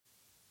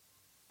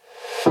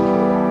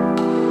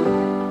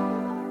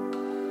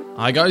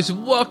Hi guys,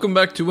 welcome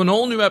back to an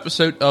all new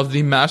episode of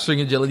the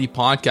Mastering Agility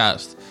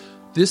podcast.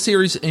 This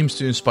series aims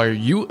to inspire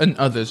you and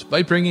others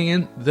by bringing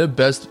in the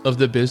best of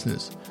the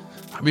business.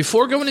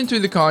 Before going into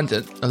the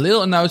content, a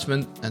little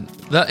announcement, and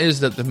that is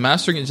that the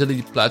Mastering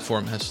Agility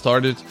platform has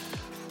started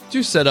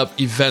to set up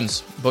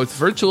events, both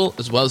virtual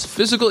as well as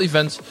physical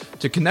events,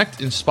 to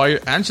connect, inspire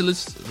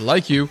Agilists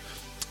like you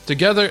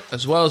together,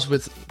 as well as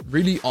with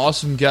really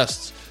awesome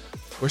guests.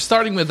 We're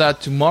starting with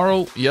that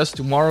tomorrow. Yes,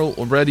 tomorrow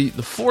already,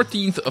 the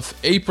 14th of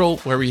April,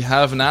 where we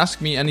have an Ask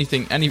Me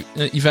Anything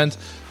event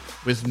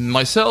with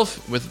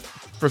myself, with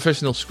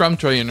professional Scrum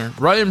trainer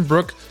Ryan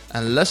Brook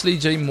and Leslie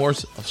J.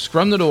 Morse of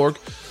Scrum.org.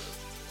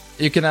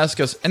 You can ask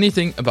us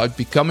anything about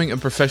becoming a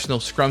professional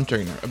Scrum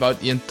trainer, about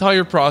the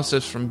entire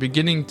process from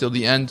beginning till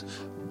the end,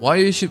 why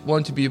you should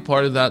want to be a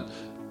part of that,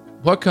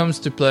 what comes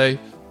to play,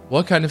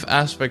 what kind of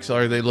aspects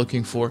are they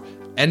looking for.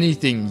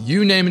 Anything,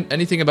 you name it,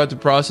 anything about the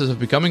process of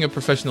becoming a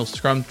professional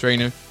Scrum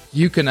trainer,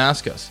 you can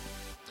ask us.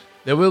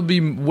 There will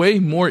be way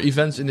more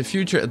events in the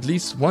future, at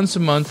least once a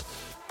month.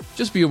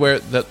 Just be aware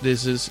that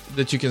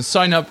that you can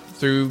sign up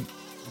through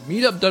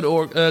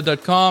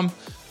meetup.com,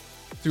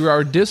 through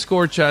our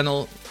Discord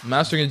channel,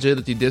 Mastering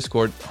Agility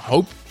Discord.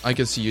 Hope I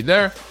can see you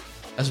there,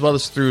 as well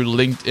as through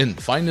LinkedIn.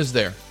 Find us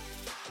there.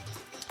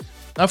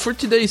 Now for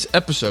today's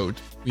episode,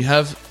 we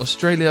have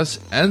Australia's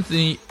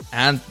Anthony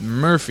and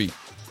Murphy,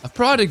 a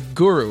product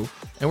guru,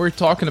 and we're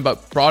talking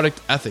about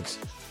product ethics,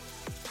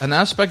 an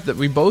aspect that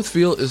we both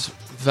feel is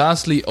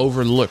vastly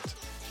overlooked.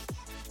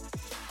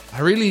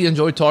 I really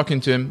enjoyed talking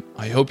to him.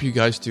 I hope you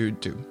guys do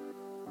too.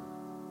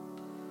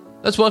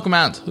 Let's welcome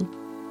Anthony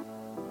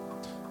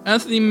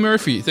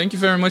Murphy. Thank you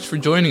very much for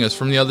joining us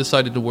from the other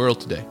side of the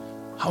world today.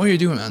 How are you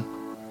doing, man?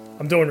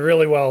 I'm doing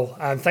really well.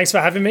 Thanks for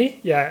having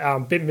me. Yeah, a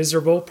bit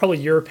miserable. Probably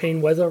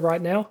European weather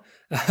right now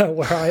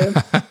where I am.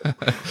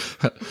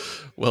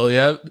 Well,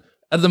 yeah.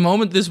 At the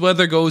moment, this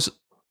weather goes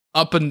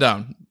up and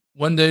down.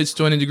 One day it's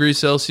 20 degrees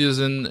Celsius,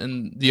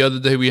 and the other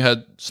day we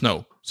had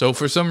snow. So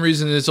for some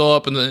reason, it's all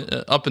up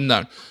and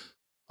down.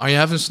 Are you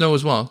having snow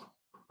as well?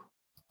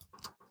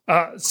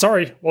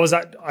 Sorry, what was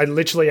that? I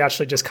literally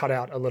actually just cut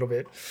out a little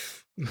bit.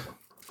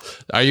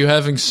 Are you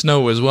having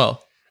snow as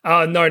well?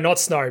 No, not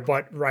snow,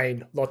 but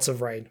rain. Lots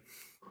of rain.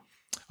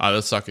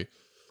 That's sucky.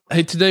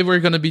 Hey, today we're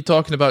going to be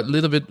talking about a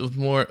little bit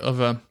more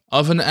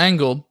of an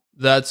angle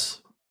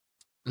that's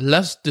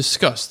less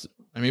discussed.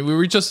 I mean, we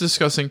were just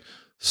discussing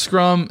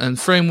Scrum and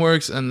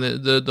frameworks and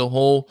the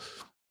whole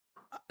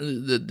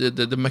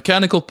the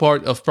mechanical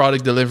part of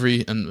product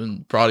delivery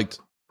and product.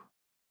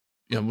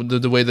 You know,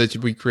 the way that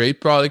we create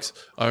products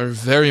are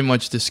very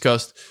much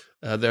discussed.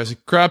 There's a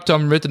crap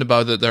ton written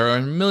about it. There are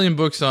a million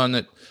books on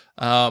it.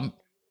 But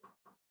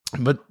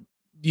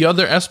the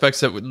other aspects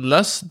that were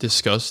less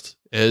discussed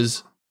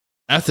is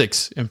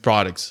ethics in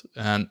products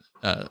and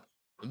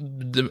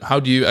how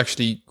do you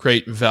actually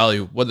create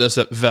value? What does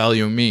that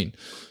value mean?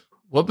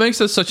 What makes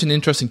that such an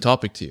interesting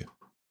topic to you?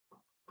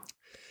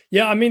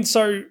 Yeah, I mean,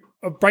 so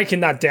breaking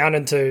that down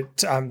into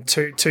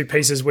two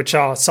pieces, which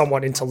are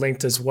somewhat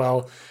interlinked as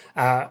well.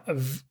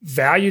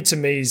 Value to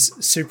me is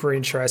super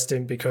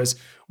interesting because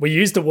we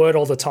use the word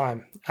all the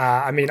time.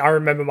 I mean, I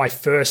remember my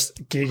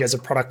first gig as a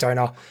product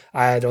owner.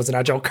 I was an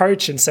agile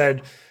coach and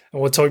said,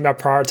 and we're talking about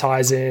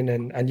prioritizing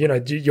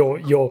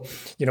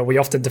and we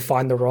often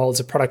define the role as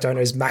a product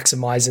owner as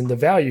maximizing the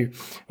value.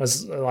 I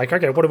was like,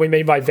 okay, what do we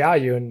mean by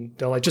value? And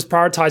they're like, just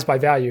prioritize by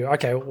value.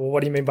 Okay, well,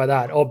 what do you mean by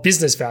that? Or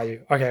business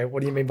value. Okay,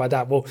 what do you mean by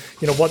that? Well,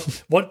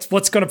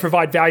 what's going to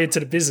provide value to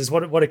the business?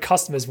 What do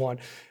customers want?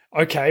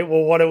 Okay,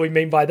 well, what do we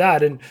mean by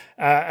that? And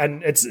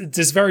it's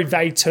this very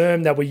vague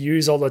term that we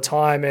use all the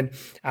time. And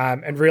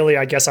really,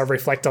 I guess I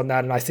reflect on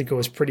that, and I think it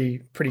was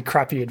pretty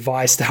crappy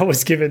advice that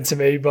was given to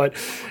me. But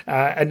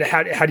and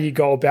how do you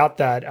go about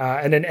that?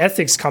 And then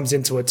ethics comes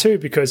into it too,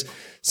 because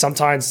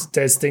sometimes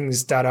there's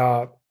things that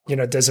are,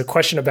 there's a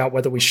question about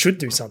whether we should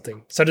do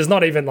something. So there's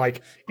not even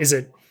like, is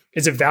it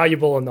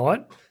valuable or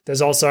not?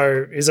 There's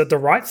also, is it the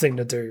right thing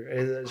to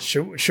do?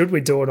 Should we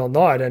do it or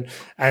not?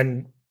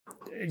 And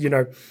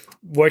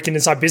working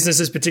inside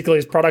businesses, particularly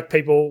as product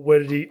people,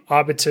 we're the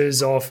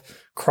arbiters of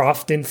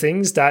crafting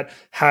things that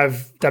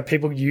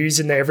people use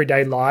in their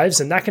everyday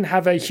lives, and that can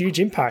have a huge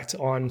impact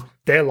on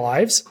their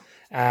lives.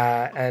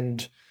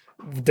 And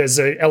there's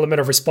an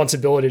element of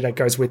responsibility that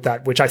goes with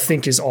that, which I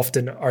think is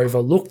often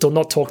overlooked or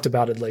not talked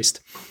about, at least.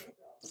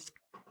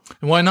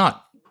 And why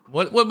not?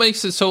 What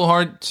makes it so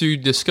hard to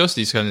discuss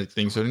these kind of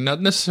things? Or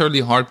not necessarily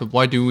hard, but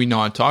why do we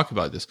not talk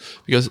about this?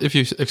 Because if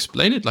you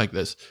explain it like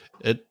this,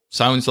 it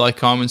sounds like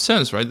common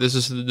sense, right? This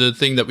is the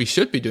thing that we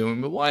should be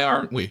doing, but why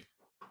aren't we?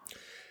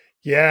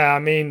 Yeah, I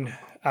mean,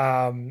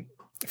 from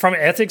an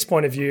ethics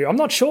point of view, I'm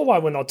not sure why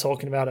we're not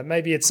talking about it.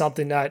 Maybe it's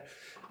something that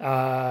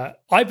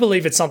I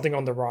believe it's something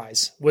on the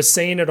rise. We're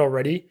seeing it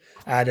already.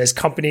 There's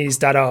companies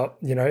that are,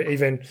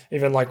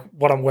 even like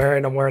what I'm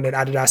wearing an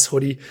Adidas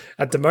hoodie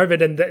at the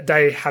moment, and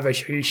they have a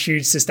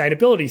huge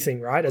sustainability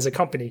thing, right? As a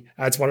company,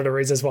 it's one of the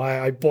reasons why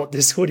I bought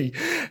this hoodie.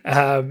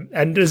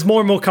 And there's more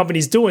and more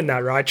companies doing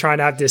that, right? Trying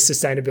to have this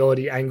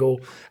sustainability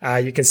angle.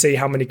 You can see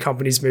how many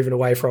companies moving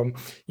away from,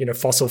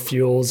 fossil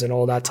fuels and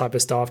all that type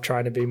of stuff,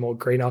 trying to be more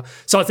greener.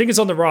 So I think it's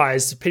on the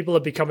rise. People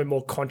are becoming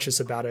more conscious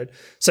about it.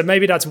 So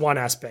maybe that's one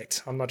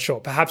aspect. I'm not sure.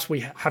 Perhaps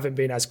we haven't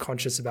been as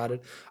conscious about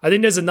it. I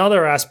think there's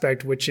another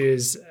aspect, which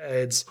is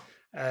it's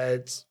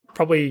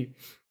probably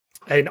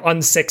an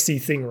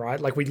unsexy thing, right?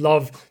 Like we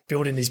love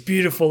building these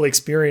beautiful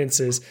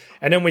experiences,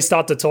 and then we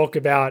start to talk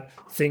about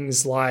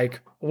things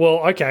like, well,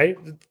 okay,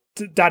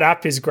 that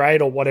app is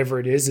great or whatever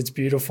it is. It's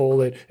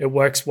beautiful. It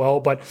works well,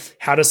 but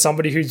how does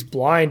somebody who's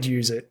blind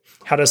use it?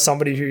 How does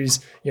somebody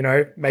who's,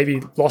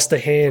 maybe lost a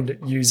hand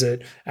use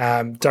it?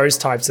 Those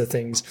types of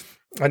things.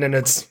 And then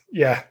it's,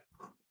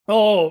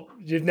 oh,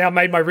 you've now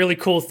made my really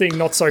cool thing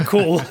not so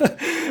cool.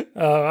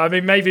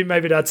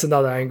 Maybe that's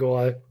another angle.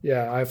 I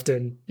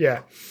often.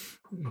 Yeah,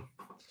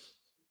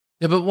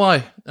 but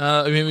why?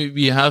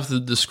 We have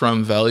the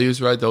Scrum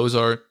values, right? Those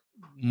are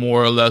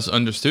more or less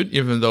understood,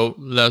 even though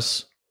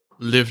less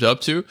lived up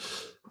to.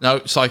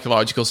 Now,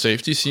 psychological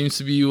safety seems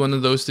to be one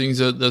of those things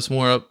that's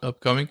more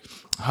upcoming.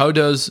 How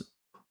does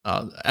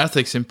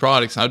ethics in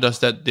products, how does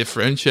that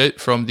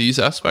differentiate from these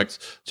aspects?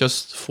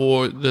 Just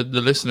for the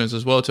listeners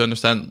as well to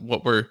understand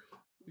what we're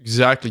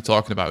exactly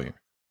talking about here.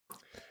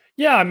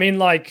 Yeah,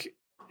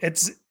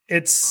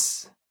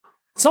 it's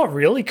not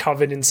really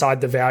covered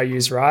inside the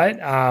values, right?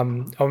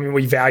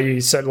 We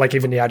value, so like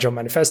even the Agile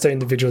Manifesto,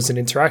 individuals and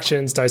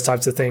interactions, those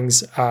types of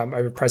things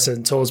over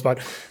precedent tools, but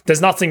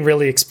there's nothing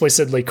really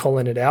explicitly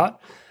calling it out.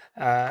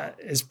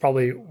 Is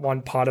probably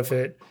one part of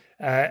it.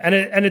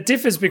 And it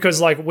differs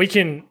because we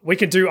can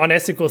do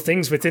unethical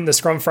things within the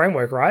Scrum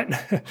framework, right?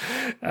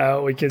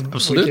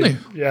 Absolutely.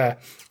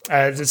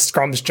 The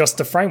Scrum's just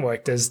a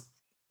framework. There's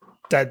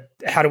that.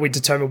 How do we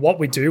determine what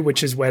we do,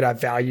 which is where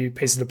that value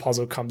piece of the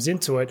puzzle comes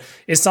into it,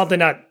 is something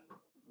that,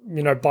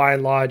 by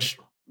and large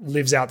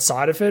lives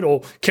outside of it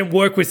or can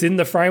work within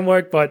the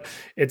framework, but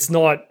it's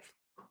not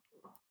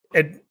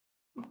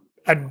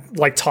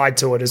tied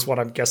to it is what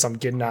I'm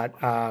getting at.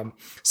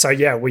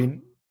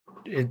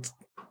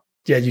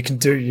 You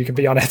can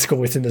be unethical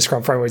within the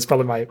Scrum framework. It's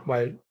probably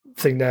my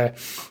thing there.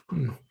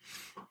 Do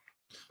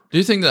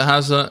you think that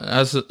has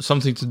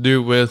something to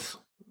do with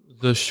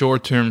the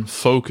short-term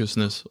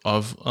focusedness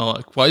of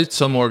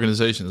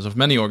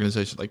many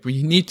organizations? Like,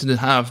 we need to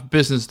have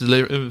business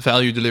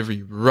value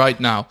delivery right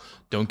now.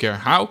 Don't care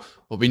how,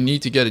 but we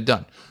need to get it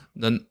done.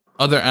 Then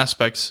other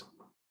aspects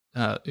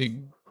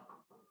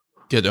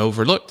get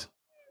overlooked.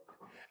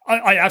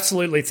 I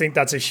absolutely think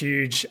that's a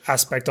huge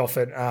aspect of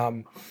it.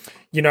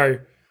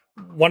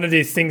 One of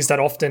the things that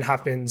often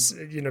happens,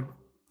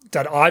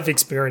 that I've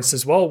experienced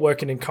as well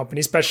working in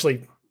companies,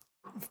 especially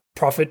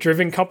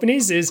profit-driven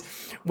companies, is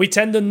we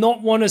tend to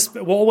not want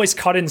to, we're always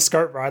cut in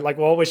scope, right? Like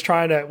we're always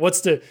trying to,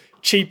 what's the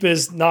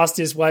cheapest,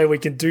 nastiest way we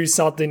can do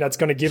something that's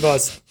going to give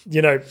us,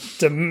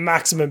 the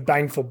maximum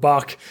bang for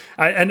buck.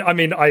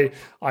 I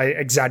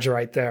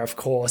exaggerate there, of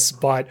course,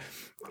 but,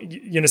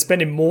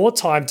 spending more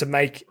time to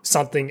make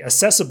something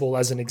accessible,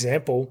 as an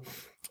example,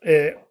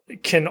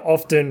 can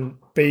often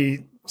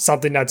be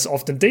something that's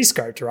often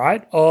descoped,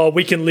 right? Oh,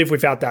 we can live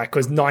without that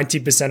because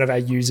 90% of our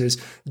users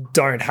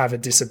don't have a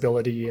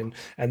disability, and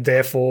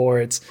therefore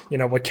it's,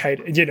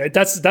 we're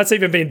that's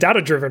even being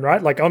data driven,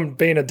 right? Like I'm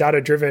being a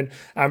data driven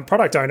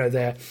product owner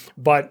there,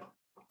 but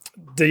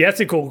the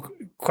ethical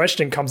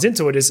question comes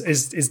into it is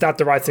that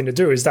the right thing to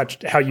do? Is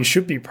that how you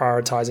should be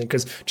prioritizing?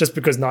 Because just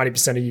because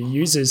 90% of your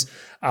users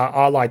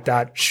are like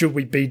that, should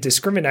we be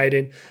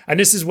discriminating? And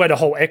this is where the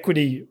whole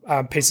equity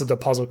piece of the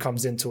puzzle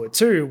comes into it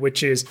too,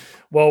 which is,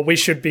 well, we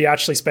should be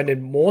actually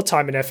spending more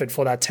time and effort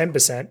for that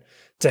 10%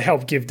 to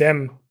help give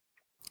them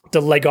the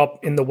leg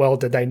up in the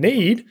world that they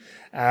need,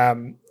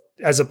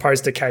 as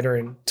opposed to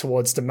catering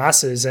towards the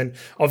masses. And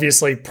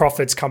obviously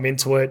profits come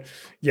into it.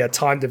 Yeah,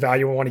 time to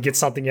value. We want to get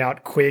something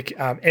out quick.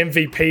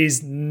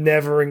 MVPs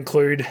never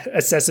include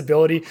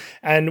accessibility.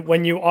 And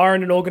when you are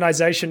in an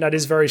organization that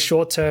is very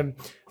short-term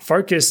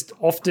focused,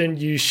 often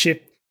you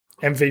ship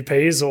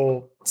MVPs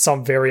or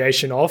some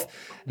variation of,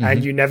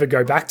 and you never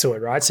go back to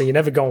it, right? So you're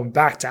never going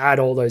back to add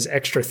all those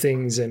extra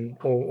things,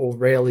 or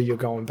rarely you're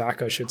going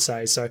back, I should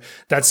say. So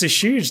that's a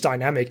huge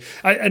dynamic.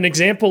 An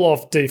example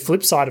of the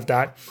flip side of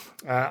that,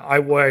 I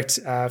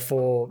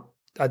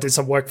did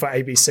some work for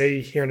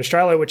ABC here in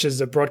Australia, which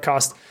is a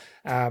broadcast,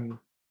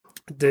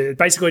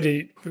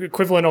 basically the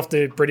equivalent of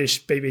the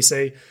British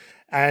BBC,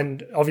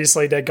 and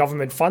obviously they're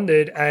government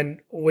funded,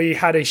 and we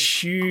had a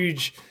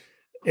huge.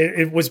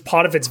 It was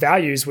part of its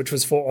values, which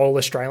was for all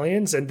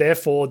Australians. And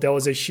therefore there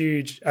was a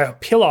huge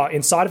pillar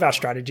inside of our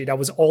strategy that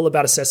was all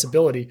about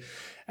accessibility.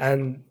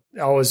 And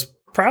I was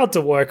proud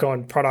to work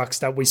on products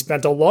that we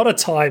spent a lot of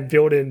time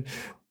building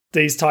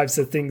these types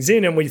of things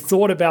in. And we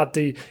thought about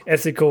the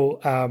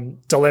ethical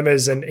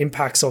dilemmas and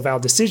impacts of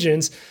our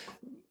decisions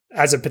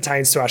as it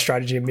pertains to our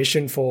strategy and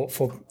mission for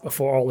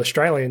all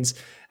Australians.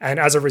 And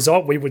as a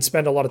result, we would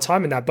spend a lot of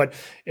time in that. But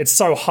it's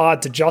so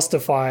hard to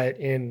justify it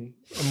in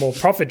more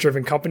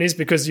profit-driven companies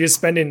because you're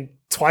spending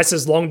twice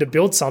as long to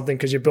build something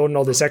because you're building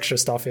all this extra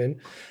stuff in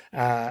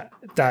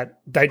that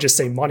they just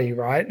see money,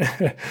 right?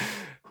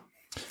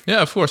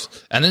 Yeah, of course.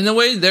 And in a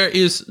way,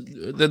 there's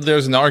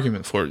an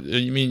argument for it.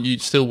 I mean, you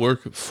still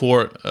work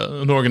for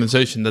an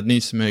organization that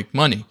needs to make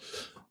money.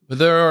 But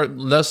there are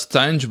less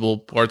tangible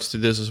parts to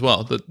this as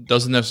well that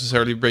doesn't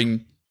necessarily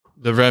bring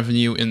the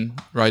revenue in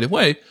right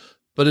away.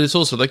 But it's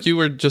also, like you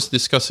were just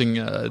discussing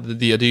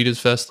the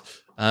Adidas vest.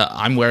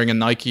 I'm wearing a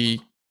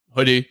Nike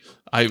hoodie.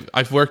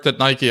 I've worked at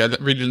Nike. I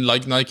really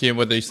like Nike and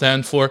what they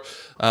stand for,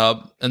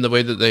 and the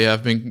way that they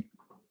have been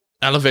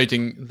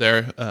elevating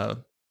their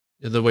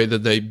the way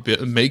that they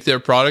make their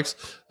products,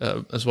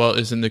 as well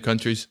as in the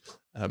countries,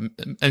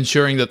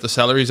 ensuring that the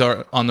salaries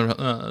are on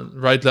the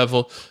right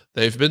level.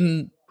 They've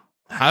been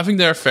having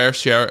their fair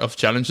share of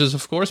challenges,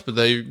 of course, but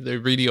they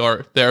really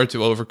are there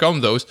to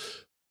overcome those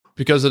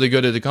because of the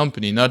good of the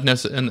company, not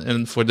necessarily,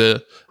 and for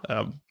the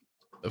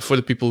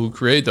people who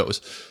create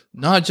those,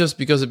 not just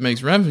because it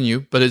makes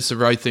revenue, but it's the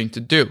right thing to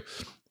do.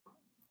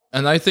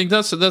 And I think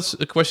that's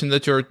a question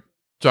that you're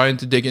trying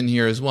to dig in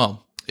here as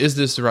well. Is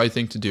this the right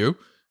thing to do?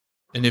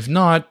 And if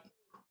not,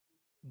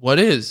 what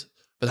is?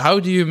 But how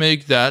do you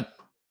make that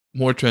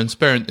more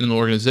transparent in an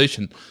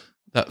organization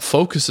that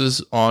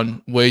focuses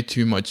on way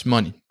too much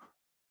money?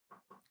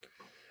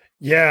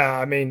 Yeah,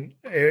 I mean,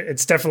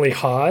 it's definitely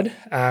hard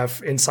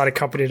inside a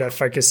company that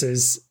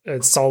focuses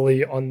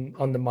solely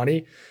on the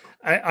money.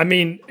 I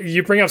mean,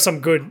 you bring up some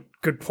good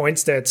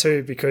points there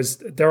too, because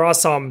there are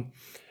some,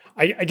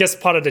 I guess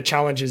part of the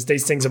challenge is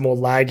these things are more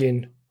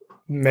lagging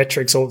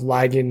metrics or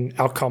lagging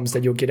outcomes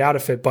that you'll get out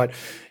of it. But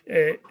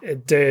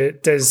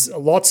there's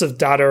lots of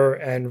data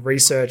and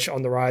research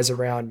on the rise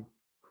around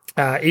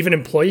even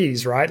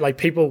employees, right? Like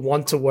people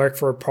want to work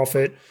for a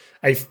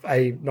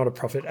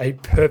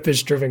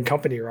purpose-driven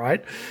company,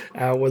 right?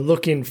 We're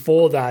looking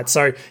for that.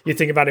 So you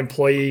think about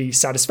employee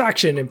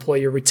satisfaction,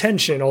 employee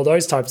retention, all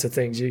those types of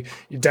things. You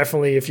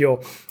definitely, if you're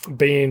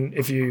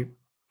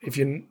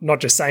not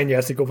just saying you're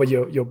ethical, but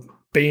you're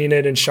being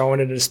it and showing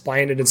it and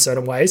displaying it in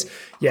certain ways,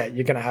 yeah,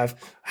 you're going to have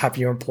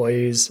happier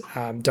employees,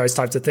 those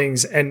types of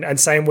things. And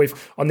same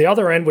with, on the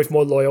other end, with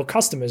more loyal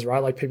customers,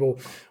 right? Like people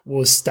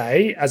will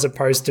stay as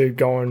opposed to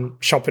going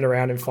shopping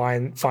around and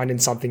finding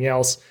something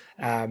else.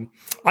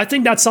 I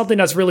think that's something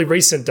that's really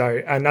recent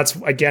though. And that's,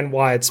 again,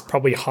 why it's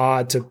probably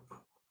hard to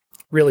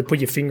really put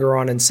your finger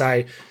on and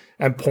say,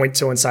 and point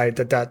to and say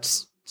that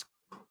that's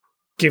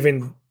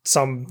giving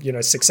some,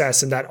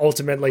 success, and that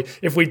ultimately,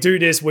 if we do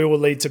this, we will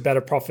lead to better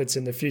profits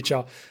in the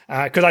future.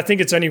 Because I think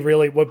it's only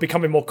really, we're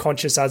becoming more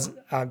conscious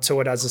to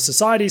it as a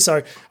society.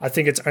 So I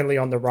think it's only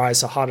on the rise,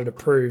 so harder to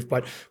prove.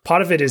 But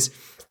part of it is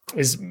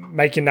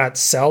making that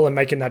sell and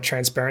making that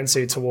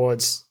transparency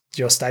towards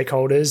your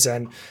stakeholders,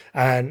 and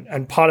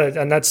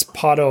that's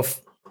part of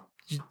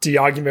the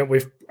argument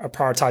with a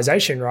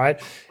prioritization,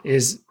 right?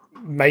 Is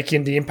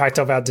making the impact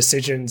of our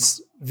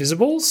decisions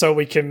visible so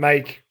we can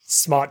make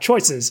smart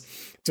choices.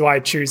 Do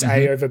I choose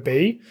A over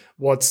B?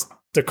 What's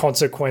the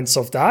consequence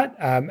of that?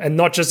 And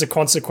not just a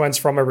consequence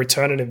from a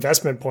return on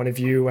investment point of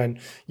view, and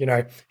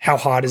how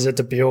hard is it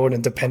to build,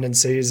 and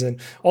dependencies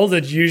and all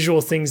the usual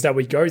things that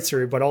we go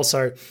through, but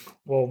also,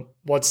 well,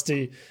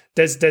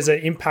 there's an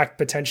impact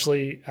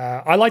potentially.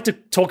 I like to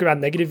talk about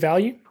negative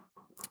value.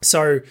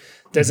 So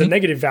there's a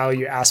negative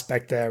value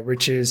aspect there,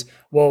 which is,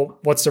 well,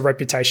 what's the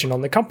reputation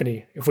on the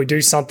company? If we do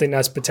something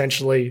that's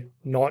potentially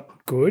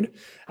not good,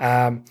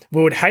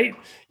 we would hate,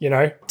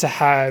 to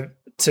have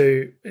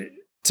to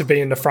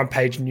be in the front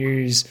page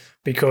news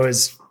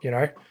because,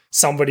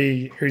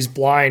 somebody who's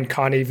blind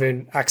can't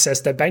even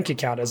access their bank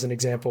account, as an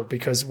example,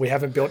 because we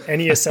haven't built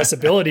any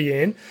accessibility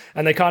in,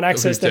 and they can't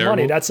access their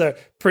money. That's a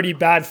pretty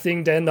bad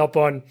thing to end up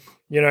on,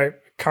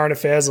 Current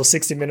Affairs or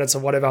 60 Minutes or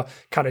whatever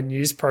kind of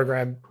news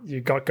program you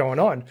got going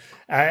on.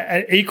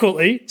 And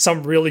equally,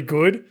 some really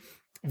good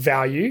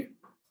value,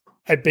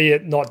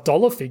 albeit not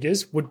dollar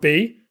figures, would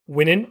be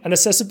winning an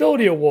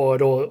accessibility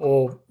award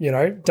or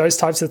those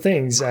types of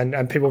things,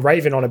 and people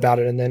raving on about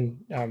it, and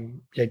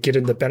then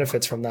getting the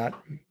benefits from that.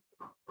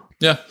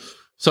 Yeah.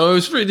 So I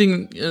was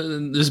reading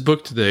this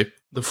book today,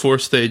 The 4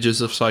 Stages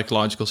of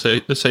Psychological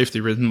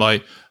Safety, written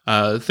by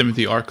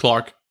Timothy R.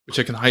 Clark, which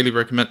I can highly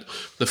recommend.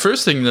 The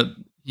first thing that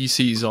he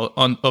sees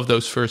of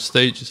those 4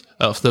 stages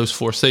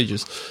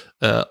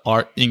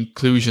are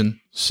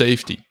inclusion,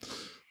 safety,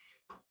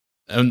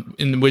 and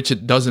in which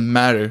it doesn't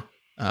matter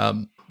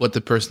what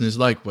the person is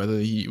like,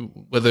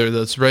 whether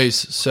that's race,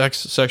 sex,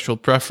 sexual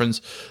preference,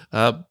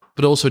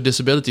 but also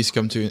disabilities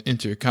come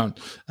into account.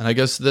 And I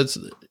guess that's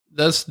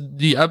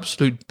the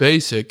absolute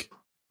basic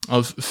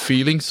of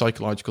feeling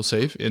psychological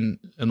safe in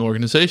an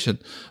organization.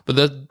 But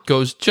that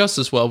goes just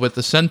as well with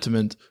the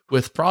sentiment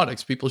with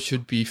products. People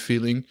should be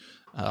feeling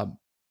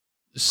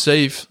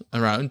safe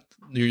around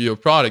your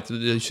product.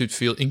 They should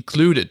feel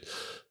included.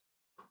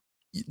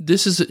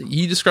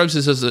 He describes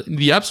this as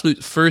the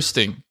absolute first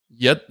thing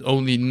Yet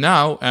only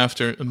now,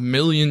 after a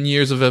million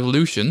years of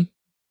evolution,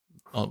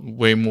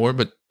 way more,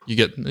 but you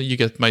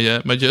get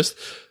my gist.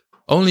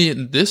 Only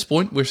at this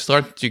point we're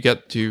starting to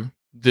get to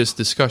this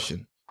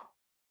discussion.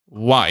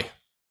 Why?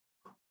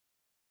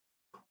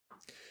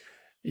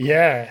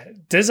 Yeah,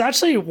 there's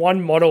actually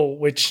one model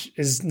which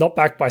is not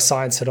backed by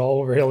science at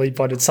all, really,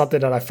 but it's something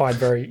that I find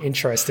very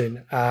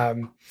interesting.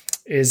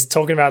 Is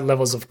talking about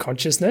levels of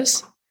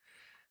consciousness.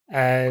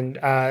 And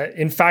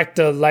in fact,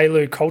 the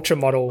Leilu culture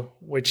model,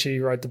 which he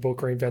wrote the book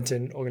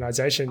Reinventing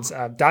Organizations,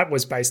 that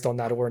was based on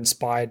that or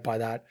inspired by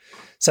that.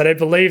 So they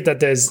believe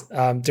that there's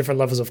different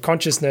levels of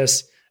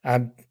consciousness,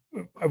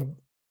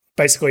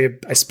 basically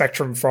a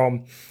spectrum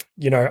from,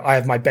 I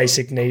have my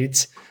basic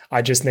needs.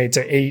 I just need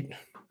to eat,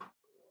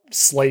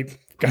 sleep,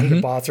 go to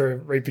the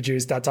bathroom,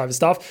 reproduce, that type of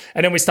stuff.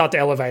 And then we start to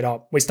elevate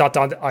up. We start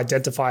to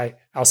identify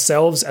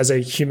ourselves as a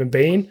human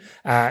being.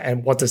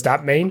 And what does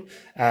that mean?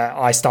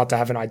 I start to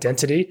have an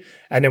identity.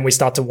 And then we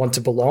start to want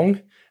to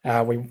belong.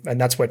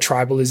 And that's where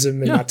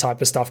tribalism and that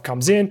type of stuff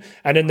comes in.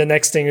 And then the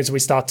next thing is we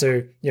start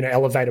to,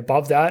 elevate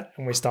above that.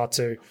 And we start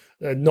to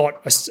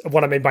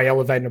what I mean by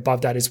elevating above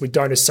that is we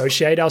don't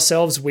associate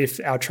ourselves with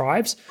our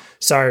tribes.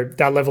 So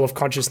that level of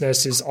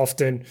consciousness is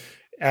often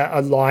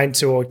aligned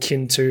to or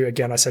akin to,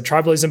 again, I said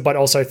tribalism, but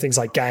also things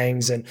like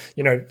gangs. And,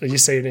 you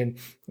see it in,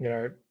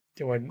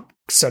 in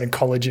certain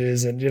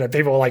colleges and,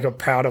 people are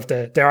proud of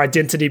their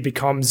identity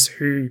becomes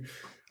who,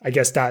 I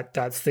guess, that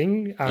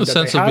thing. A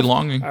sense of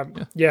belonging.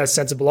 A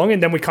sense of belonging.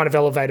 Then we kind of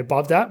elevate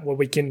above that where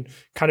we can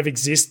kind of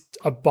exist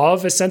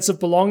above a sense of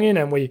belonging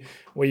and we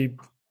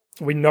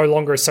no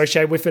longer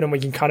associate with it and we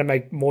can kind of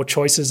make more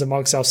choices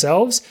amongst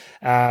ourselves.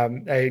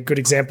 Good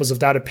examples of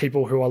that are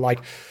people who are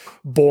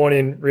born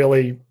in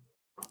really,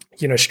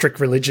 strict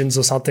religions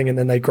or something, and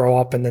then they grow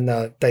up and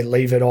then they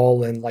leave it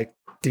all and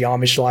the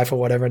Amish life or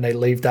whatever, and they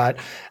leave that.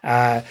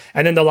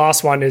 And then the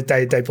last one is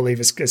they believe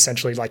is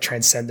essentially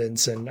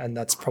transcendence, and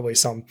that's probably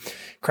some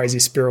crazy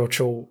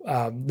spiritual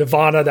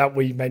nirvana that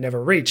we may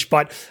never reach.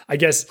 But I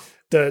guess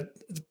the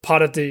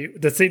part of the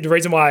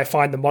reason why I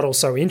find the model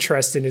so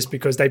interesting is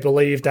because they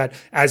believe that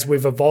as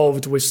we've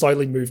evolved, we've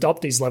slowly moved up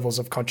these levels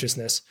of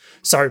consciousness.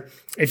 So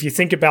if you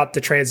think about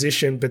the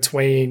transition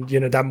between,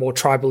 that more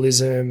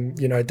tribalism,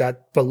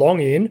 that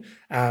belonging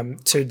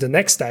to the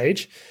next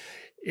stage,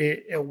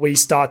 we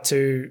start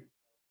to,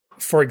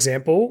 for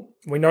example,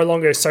 we no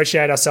longer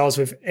associate ourselves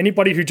with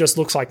anybody who just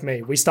looks like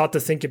me. We start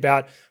to think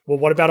about, well,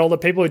 what about all the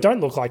people who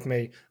don't look like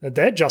me?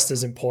 They're just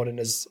as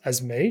important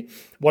as me.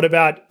 What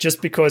about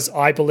just because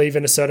I believe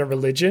in a certain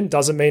religion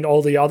doesn't mean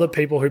all the other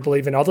people who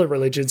believe in other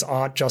religions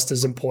aren't just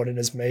as important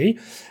as me?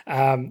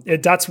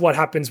 That's what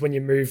happens when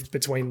you move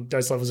between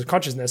those levels of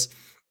consciousness.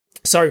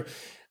 So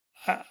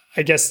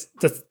I guess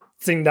the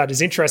thing that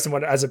is interesting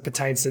as it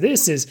pertains to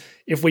this is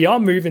if we are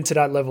moving to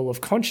that level of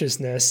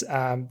consciousness,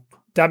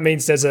 that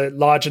means there's a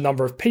larger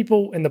number of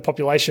people in the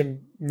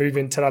population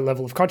moving to that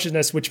level of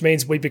consciousness, which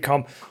means we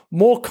become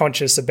more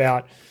conscious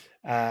about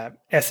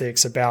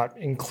ethics, about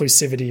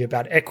inclusivity,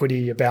 about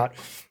equity, about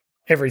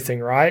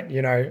everything, right?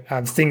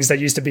 Things that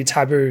used to be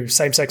taboo,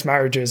 same-sex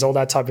marriages, all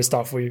that type of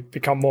stuff. We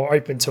become more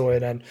open to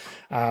it. And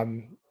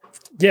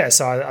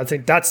so I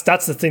think that's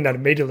the thing that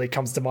immediately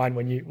comes to mind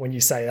when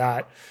you say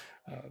that.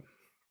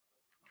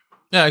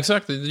 Yeah,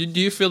 exactly. Do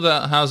you feel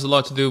that has a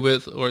lot to do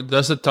with, or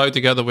does it tie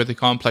together with the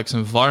complex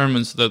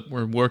environments that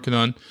we're working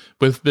on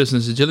with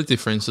business agility,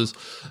 for instance,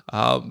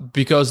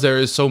 because there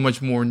is so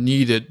much more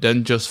needed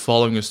than just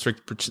following a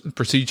strict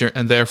procedure,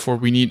 and therefore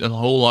we need a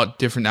whole lot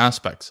different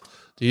aspects.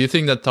 Do you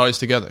think that ties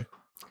together?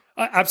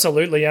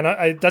 Absolutely,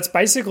 and that's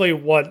basically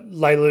what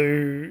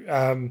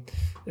Leilu,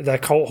 the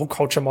whole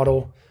culture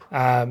model,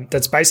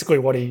 that's basically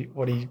what he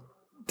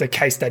the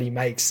case that he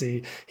makes.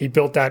 He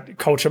built that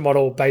culture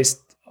model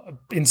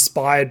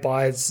inspired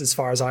by, as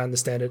far as I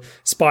understand it,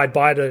 inspired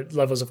by the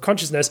levels of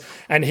consciousness,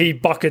 and he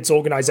buckets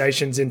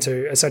organizations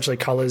into essentially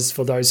colors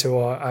for those who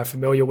are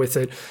familiar with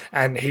it.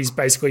 And he's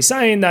basically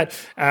saying that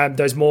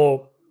those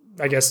more,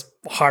 I guess,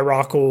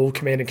 hierarchical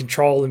command and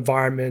control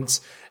environments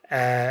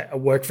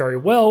work very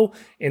well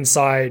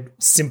inside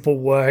simple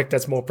work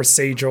that's more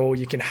procedural.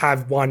 You can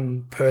have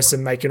one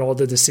person making all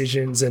the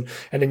decisions, and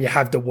then you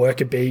have the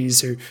worker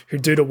bees who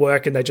do the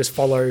work and they just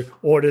follow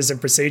orders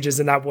and procedures,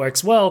 and that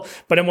works well.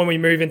 But then when we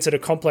move into the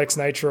complex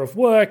nature of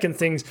work and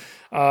things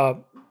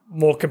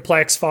more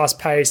complex,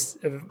 fast-paced,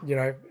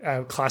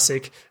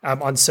 classic,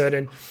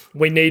 uncertain,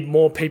 we need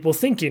more people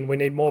thinking. We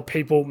need more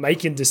people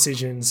making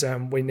decisions.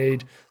 We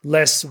need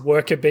less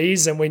worker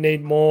bees, and we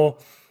need more,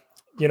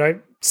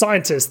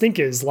 scientists,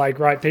 thinkers,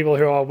 people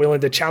who are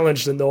willing to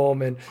challenge the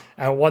norm and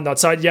whatnot.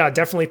 So yeah, I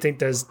definitely think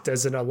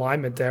there's an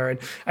alignment there.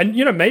 And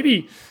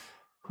maybe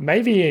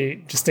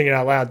just thinking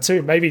out loud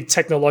too, maybe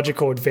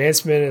technological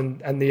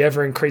advancement and the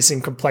ever increasing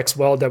complex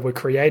world that we're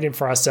creating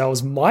for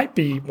ourselves might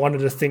be one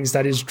of the things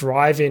that is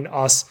driving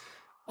us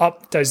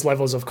up those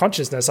levels of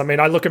consciousness. I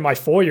mean, I look at my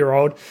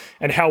 4-year-old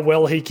and how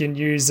well he can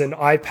use an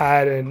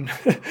iPad and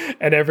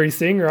and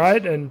everything,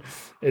 right? And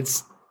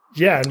it's,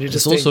 yeah, and you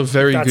just also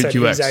very that's good at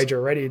UX. his age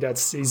already.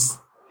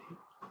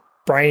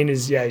 brain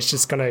is it's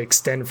just going to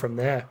extend from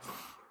there.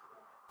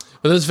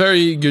 But there's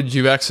very good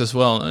UX as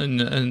well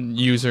and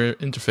user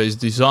interface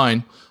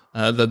design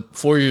that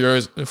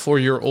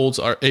 4-year-olds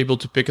are able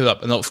to pick it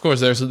up. And of course,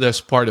 there's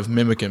part of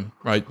mimicking,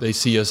 right? They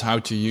see us how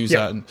to use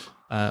that,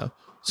 and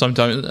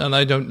sometimes, and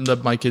I don't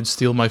let my kids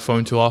steal my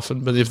phone too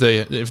often. But if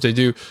they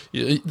do,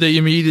 they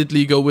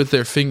immediately go with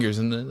their fingers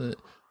and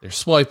they're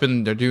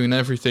swiping, they're doing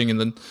everything, and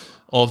then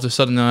all of a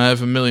sudden I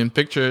have a million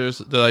pictures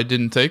that I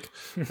didn't take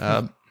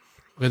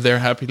with their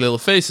happy little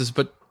faces,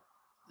 but.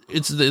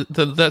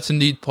 That's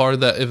indeed part of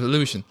that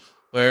evolution,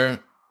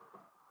 where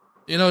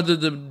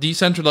the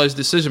decentralized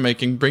decision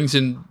making brings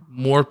in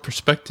more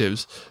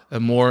perspectives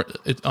and more.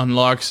 It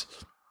unlocks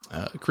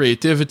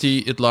creativity,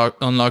 it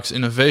unlocks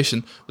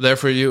innovation.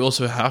 Therefore, you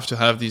also have to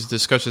have these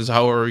discussions.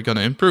 How are we going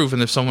to improve?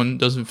 And if someone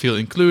doesn't feel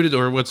included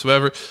or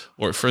whatsoever,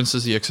 or for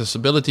instance, the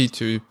accessibility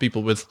to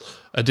people with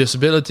a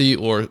disability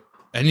or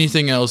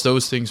anything else,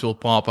 those things will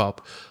pop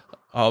up.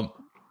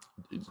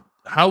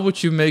 How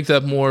would you make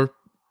that more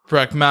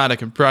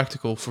pragmatic and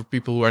practical for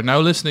people who are now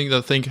listening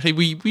that think, hey,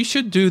 we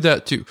should do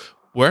that too?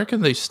 Where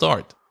can they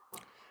start?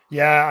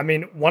 Yeah, I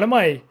mean, one of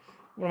my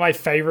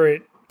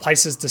favorite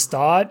places to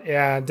start,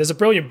 and there's a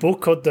brilliant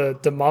book called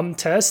the Mum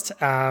Test.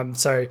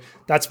 So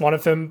that's one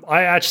of them.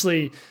 I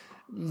actually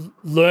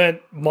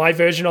learned my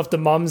version of the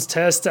Mum's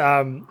Test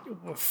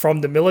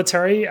from the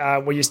military.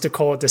 We used to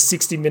call it the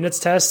 60 Minutes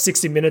Test.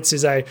 60 Minutes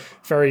is a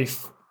very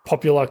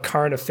popular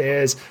current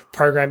affairs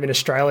program in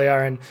Australia,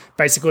 and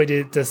basically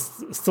the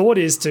thought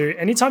is to,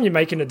 anytime you're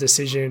making a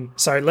decision,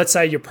 so let's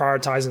say you're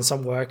prioritizing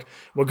some work,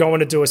 we're going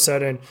to do a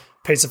certain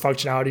piece of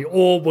functionality,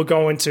 or we're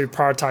going to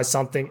prioritize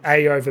something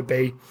A over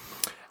B,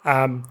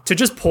 to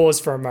just pause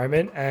for a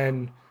moment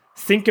and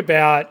think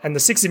about, and the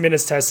 60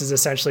 Minutes Test is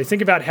essentially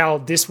think about how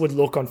this would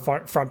look on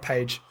front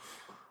page.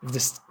 If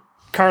this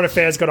current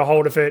affairs got a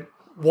hold of it,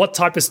 what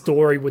type of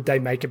story would they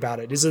make about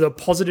it? Is it a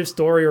positive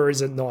story or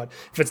is it not?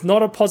 If it's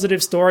not a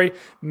positive story,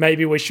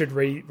 maybe we should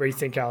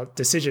rethink our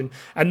decision.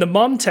 And the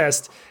Mum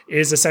Test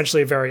is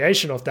essentially a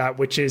variation of that,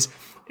 which is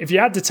if you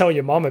had to tell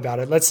your mom about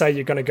it, let's say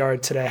you're going to go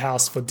to their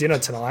house for dinner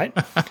tonight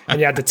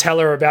and you had to tell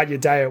her about your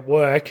day at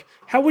work,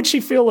 how would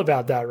she feel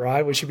about that,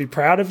 right? Would she be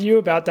proud of you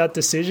about that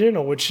decision,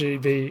 or would she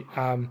be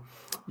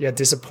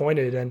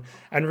disappointed?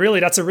 And really,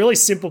 that's a really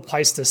simple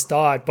place to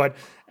start. But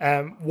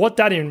what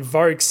that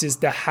invokes is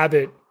the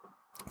habit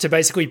to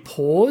basically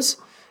pause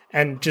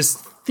and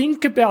just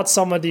think about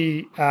some of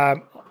the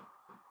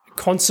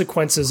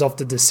consequences of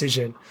the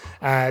decision.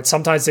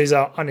 Sometimes these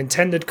are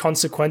unintended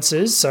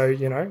consequences, so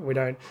we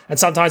don't, and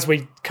sometimes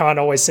we can't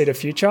always see the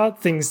future.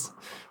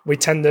 We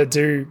tend to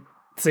do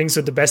things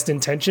with the best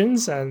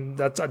intentions, and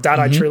that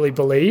I truly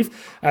believe.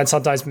 And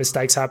sometimes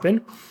mistakes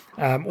happen,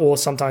 or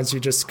sometimes you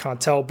just can't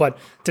tell. But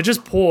to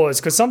just pause,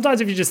 because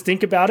sometimes if you just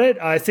think about it,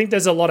 I think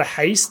there's a lot of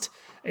haste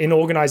in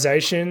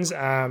organizations.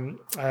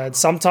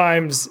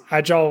 Sometimes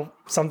Agile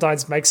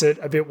makes it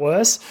a bit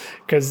worse,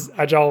 because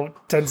Agile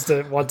tends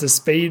to want to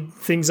speed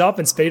things up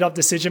and speed up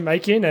decision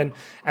making.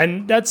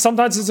 And that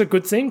sometimes is a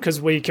good thing,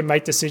 because we can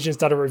make decisions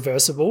that are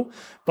reversible.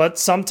 But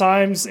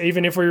sometimes,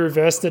 even if we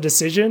reverse the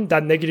decision,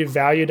 that negative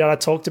value that I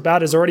talked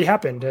about has already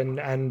happened.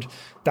 And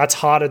that's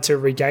harder to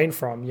regain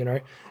from,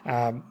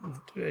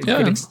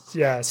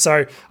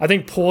 So I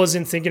think pause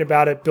in thinking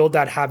about it, build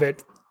that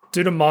habit,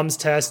 do the Mum's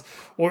Test,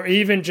 or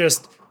even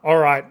just, all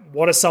right,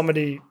 what are some of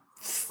the,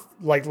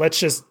 let's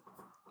just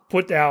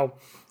put our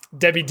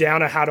Debbie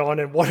Downer hat on,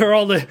 and what are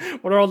all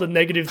the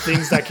negative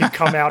things that can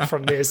come out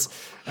from this,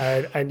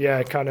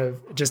 kind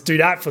of just do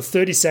that for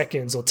 30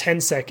 seconds or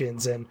 10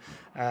 seconds, and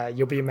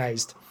you'll be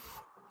amazed.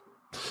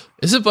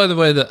 Is it, by the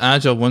way, that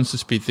Agile wants to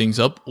speed things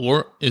up,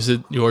 or is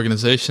it the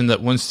organization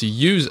that wants to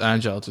use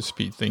Agile to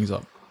speed things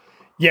up?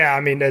 Yeah,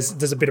 I mean,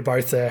 there's a bit of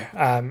both there,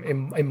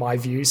 in my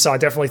view. So I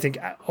definitely think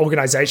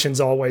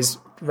organizations are always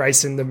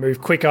racing to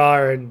move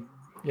quicker, and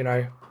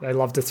they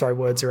love to throw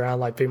words around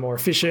like be more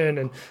efficient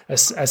and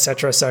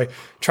etc. So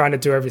trying to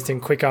do everything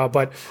quicker.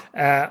 But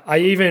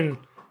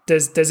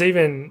there's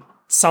even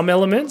some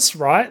elements,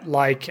 right?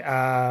 Like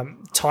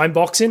time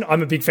boxing.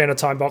 I'm a big fan of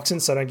time boxing,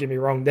 so don't get me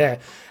wrong there.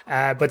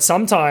 But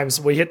sometimes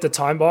we hit the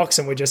time box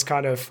and we just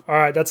kind of, all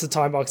right, that's the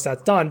time box,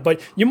 that's done.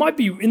 But you might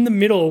be in the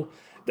middle.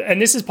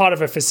 And this is part of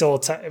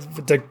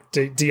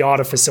the art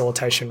of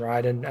facilitation,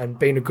 right? And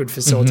being a good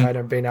facilitator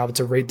and being able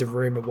to read the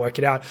room and work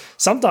it out.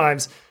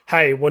 Sometimes,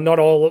 hey, we're not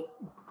all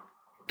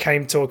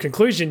came to a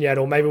conclusion yet,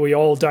 or maybe we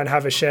all don't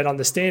have a shared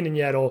understanding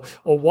yet, or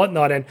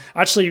whatnot. And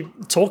actually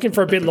talking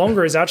for a bit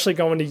longer is actually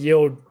going to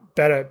yield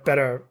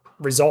better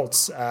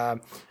results.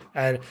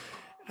 Even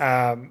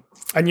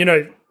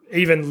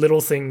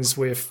little things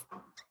with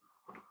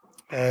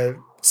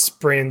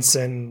sprints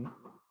and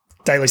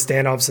daily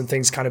stand-ups and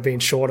things kind of being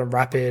short and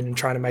rapid and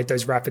trying to make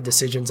those rapid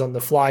decisions on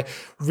the fly.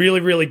 Really,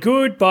 really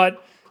good.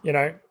 But,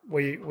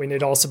 we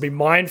need to also be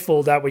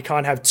mindful that we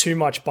can't have too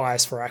much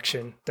bias for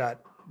action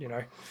that,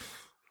 Yeah.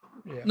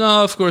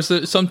 No, of course.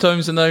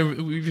 Sometimes, and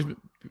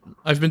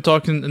I've been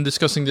talking and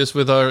discussing this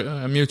with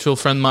our mutual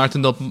friend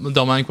Maarten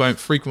Dalmijn quite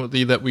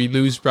frequently, that we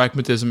lose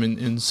pragmatism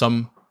in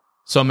some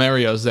some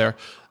areas there.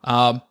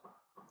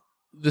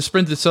 The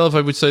sprint itself,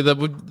 I would say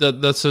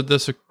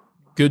that's a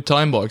good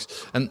time box.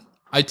 And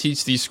I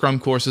teach these Scrum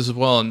courses as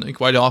well, and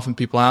quite often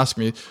people ask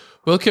me,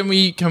 well, can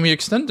we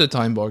extend the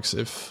time box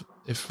if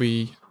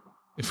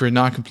we're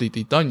not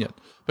completely done yet?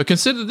 But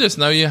consider this: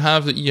 now you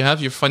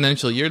have your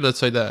financial year. Let's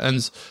say that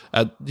ends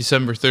at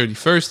December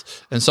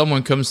 31st, and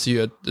someone comes to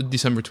you at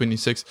December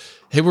 26th.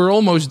 Hey, we're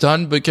almost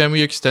done, but can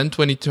we extend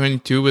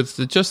 2022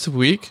 with just a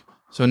week?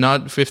 So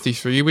not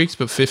 53 weeks,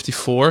 but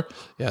 54.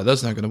 Yeah,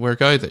 that's not going to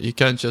work either. You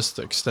can't just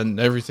extend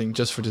everything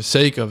just for the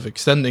sake of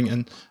extending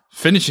and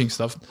finishing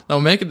stuff. Now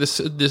make this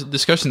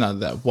discussion out of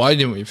that. Why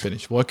didn't we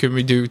finish? What can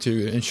we do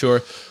to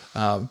ensure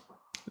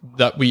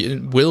that we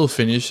will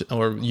finish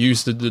or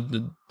use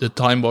the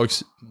time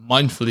box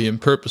mindfully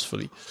and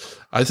purposefully?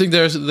 I think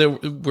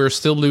we're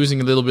still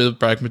losing a little bit of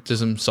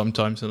pragmatism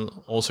sometimes, and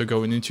also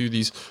going into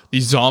these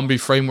zombie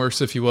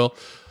frameworks, if you will.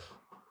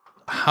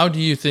 How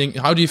do you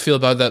feel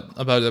about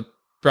the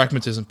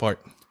pragmatism part?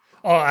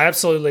 Oh, I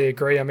absolutely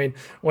agree. I mean,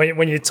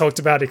 when you talked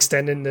about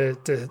extending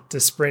the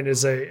sprint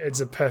it's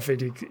a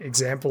perfect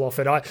example of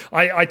it.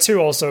 I too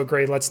also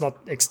agree, let's not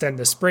extend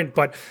the sprint,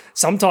 but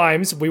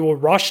sometimes we will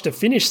rush to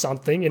finish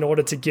something in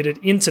order to get it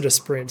into the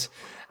sprint.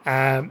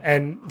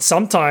 And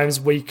sometimes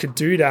we could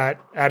do that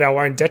at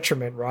our own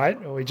detriment,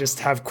 right? Or we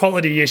just have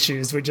quality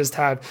issues.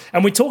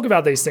 And we talk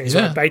about these things,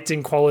 right? Baked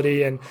in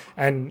quality, and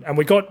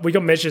we got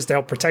measures to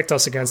help protect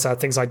us against that.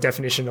 Things like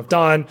definition of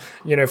done.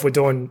 If we're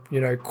doing,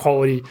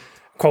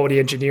 quality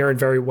engineering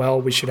very well,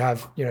 we should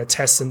have,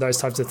 tests and those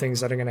types of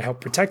things that are going to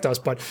help protect us.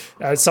 But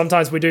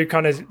sometimes we do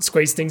kind of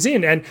squeeze things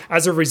in. And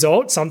as a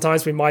result,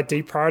 sometimes we might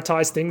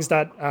deprioritize things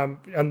that,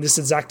 on this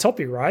exact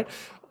topic, right?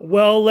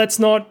 Well, let's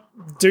not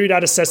do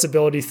that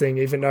accessibility thing,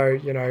 even though,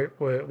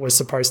 we're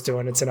supposed to,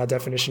 and it's in our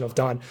definition of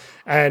done.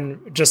 And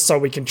just so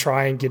we can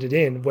try and get it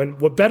in, when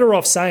we're better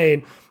off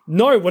saying,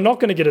 no, we're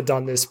not going to get it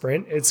done this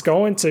sprint. It's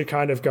going to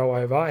kind of go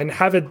over, and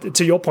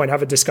to your point,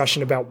 have a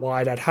discussion about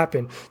why that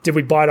happened. Did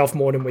we bite off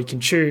more than we can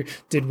chew?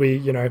 Did we,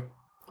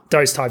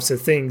 those types of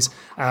things.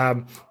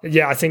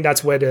 I think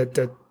that's where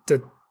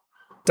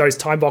those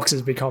time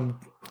boxes become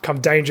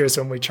dangerous,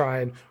 when we try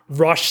and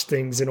rush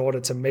things in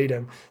order to meet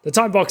them. The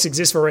time box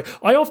exists for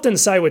I often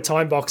say with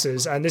time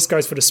boxes, and this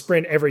goes for the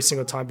sprint, every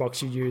single time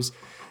box you use,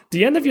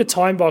 the end of your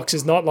time box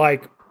is not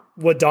like,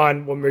 we're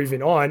done, we're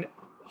moving on.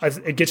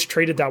 It gets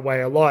treated that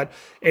way a lot.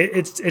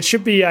 It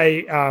should be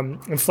a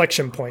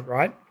inflection point,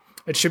 right?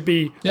 It should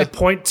be a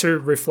point to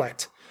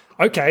reflect.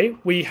 Okay,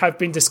 we have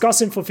been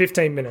discussing for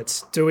 15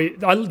 minutes.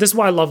 This is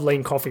why I love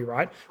lean coffee,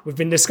 right? We've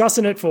been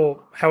discussing it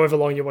for however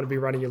long you want to be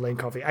running your lean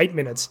coffee, 8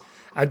 minutes.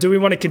 Do we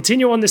want to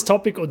continue on this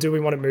topic, or do we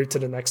want to move to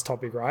the next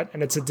topic, right?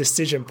 And it's a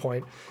decision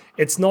point.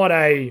 It's not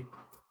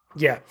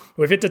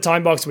we've hit the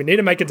time box, we need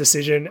to make a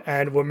decision,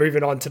 and we're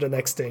moving on to the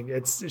next thing.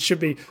 It should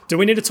be, do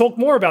we need to talk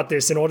more about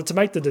this in order to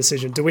make the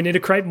decision? Do we need to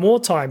create more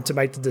time to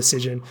make the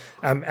decision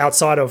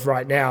outside of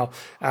right now?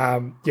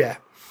 Yeah,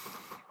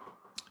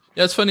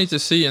 it's funny to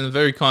see, and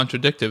very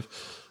contradictive,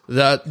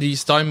 that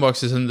these time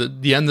boxes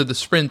and the end of the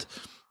sprint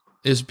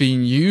is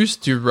being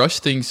used to rush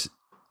things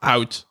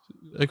out,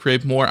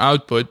 create more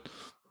output,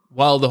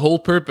 while the whole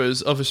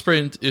purpose of a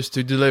sprint is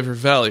to deliver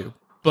value.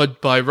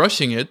 But by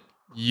rushing it,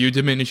 you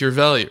diminish your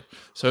value.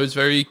 So it's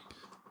very,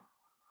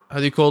 how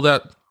do you call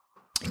that?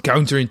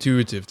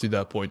 Counterintuitive to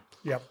that point.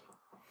 Yep.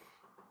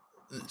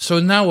 So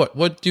now what?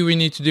 What do we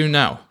need to do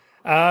now?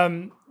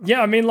 I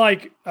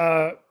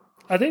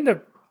think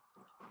the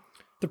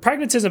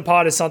pragmatism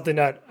part is something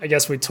that I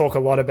guess we talk a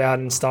lot about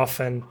and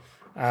stuff. And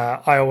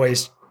I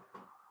always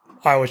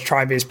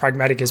try and be as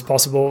pragmatic as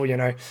possible,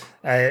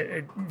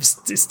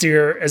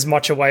 steer as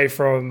much away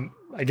from,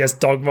 I guess,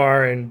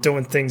 dogma and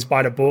doing things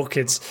by the book.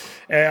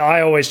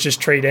 I always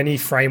just treat any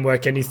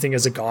framework, anything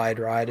as a guide,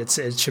 right?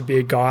 It should be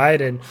a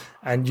guide,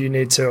 and you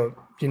need to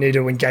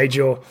engage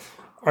your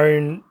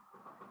own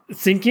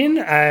thinking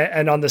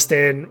and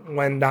understand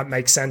when that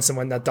makes sense and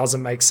when that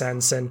doesn't make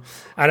sense. And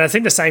I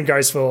think the same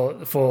goes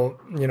for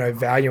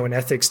value and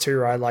ethics too,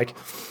 right? Like,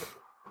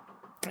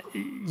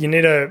 you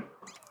need to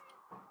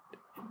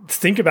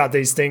think about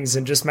these things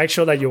and just make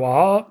sure that you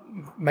are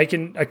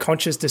making a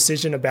conscious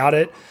decision about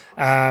it.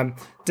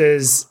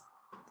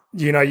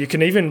 You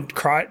can even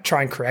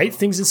try and create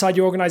things inside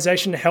your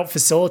organization to help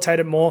facilitate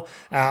it more.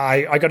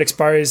 I got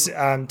exposed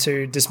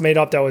to this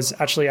meetup that was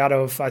actually out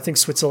of, I think,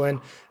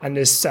 Switzerland, and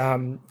this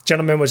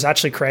gentleman was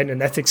actually creating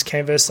an ethics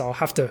canvas. I'll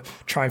have to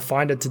try and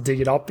find it to dig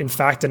it up, in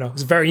fact, and I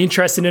was very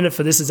interested in it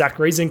for this exact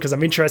reason, because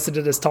I'm interested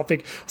in this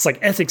topic. It's like,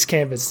 ethics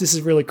canvas, this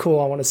is really cool,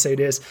 I want to see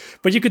this.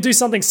 But you could do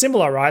something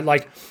similar, right?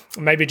 Like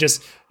maybe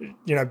just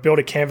build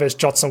a canvas,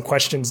 jot some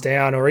questions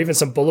down, or even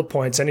some bullet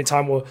points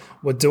anytime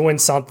we're doing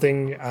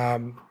something.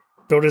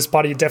 Build it as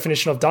part of your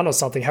definition of done or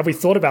something. Have we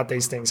thought about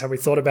these things? Have we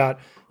thought about,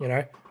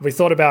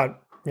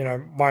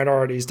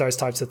 minorities, those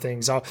types of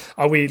things? Are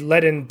we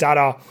letting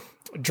data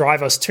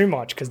drive us too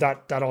much? Because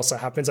that also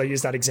happens. I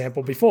used that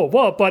example before.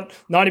 Well, but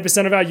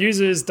 90% of our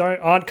users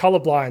aren't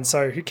colorblind.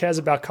 So who cares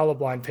about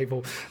colorblind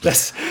people?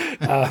 That's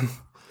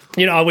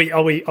are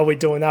we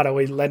doing that? Are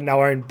we letting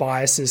our own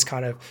biases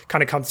kind of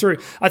come through?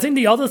 I think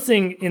the other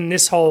thing in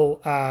this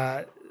whole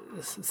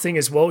thing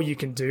as well you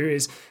can do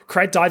is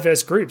create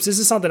diverse groups. This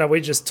is something that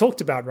we just talked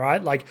about,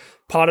 right? Like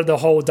part of the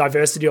whole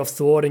diversity of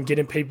thought and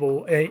getting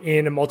people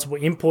in and multiple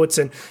inputs,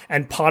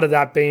 and part of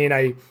that being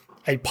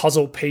a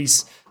puzzle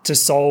piece to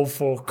solve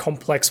for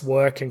complex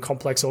work and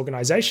complex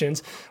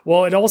organizations.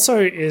 Well, it also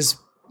is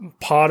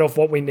part of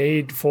what we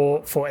need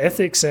for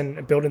ethics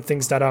and building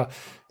things that are,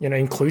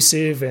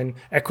 inclusive and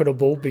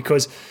equitable,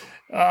 because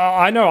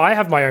I know I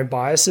have my own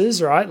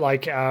biases, right?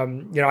 Like,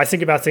 I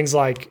think about things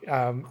like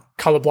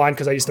colorblind,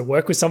 because I used to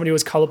work with somebody who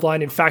was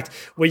colorblind. In fact,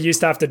 we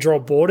used to have to draw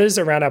borders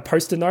around our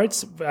post-it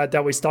notes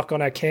that we stuck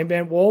on our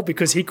Kanban wall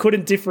because he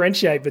couldn't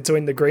differentiate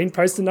between the green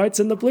post-it notes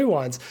and the blue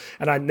ones.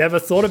 And I never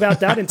thought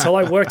about that until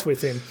I worked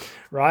with him,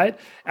 right?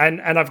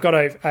 And I've got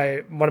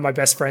one of my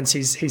best friends,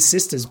 his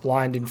sister's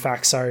blind, in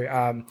fact.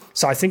 So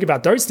I think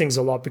about those things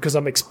a lot because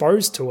I'm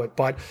exposed to it.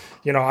 But,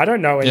 I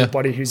don't know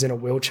anybody who's in a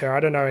wheelchair.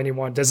 I don't know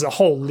anyone. There's a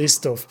whole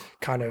list of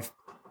kind of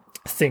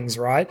things,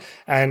 right?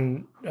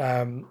 And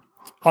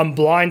I'm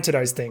blind to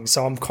those things,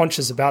 so I'm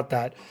conscious about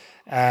that.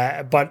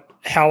 But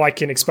how I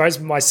can expose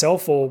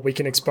myself, or we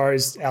can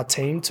expose our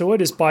team to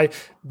it, is by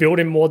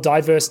building more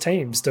diverse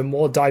teams. The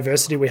more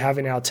diversity we have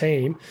in our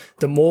team,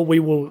 the more we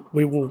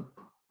will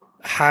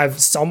have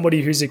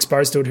somebody who's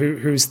exposed to it,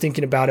 who's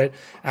thinking about it,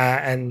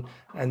 and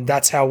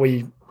that's how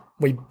we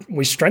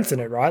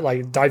strengthen it, right?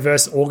 Like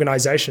diverse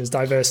organizations,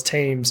 diverse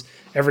teams,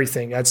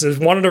 everything. That's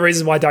one of the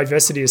reasons why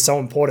diversity is so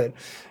important.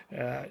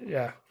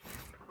 Yeah.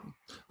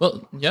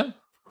 Well, yeah.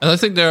 And I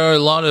think there are a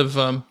lot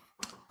of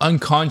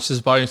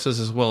unconscious biases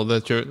as well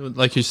that you're,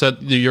 like you said,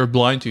 you're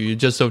blind to. You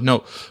just don't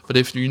know. But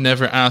if you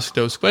never ask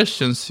those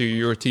questions to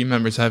your team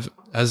members,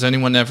 has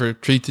anyone ever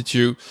treated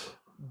you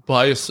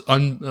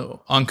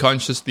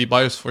unconsciously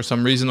biased for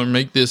some reason, or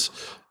make this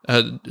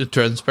a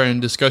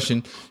transparent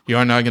discussion, you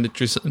are now going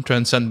to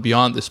transcend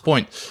beyond this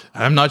point.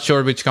 I'm not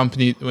sure which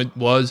company it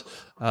was,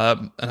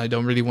 and I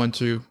don't really want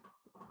to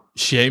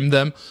shame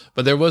them,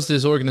 but there was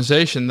this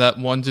organization that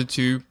wanted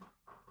to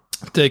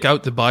take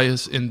out the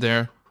bias in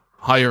their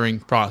hiring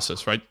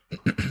process, right?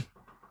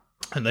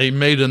 And they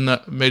made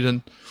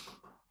a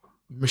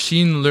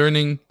machine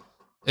learning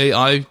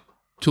AI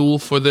tool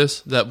for this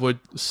that would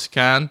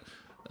scan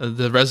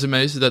the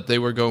resumes that they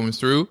were going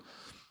through,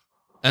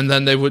 and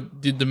then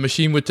the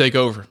machine would take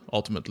over.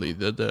 Ultimately,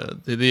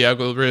 the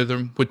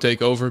algorithm would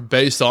take over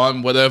based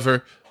on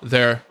whatever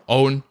their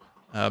own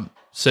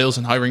sales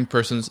and hiring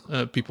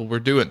people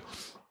were doing.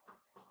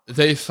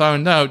 They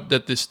found out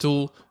that this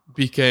tool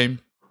became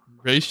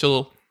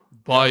racial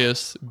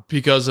bias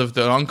because of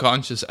the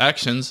unconscious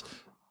actions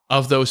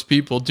of those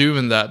people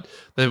doing that.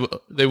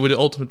 They would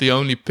ultimately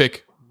only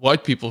pick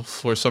white people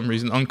for some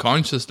reason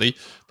unconsciously,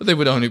 but they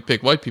would only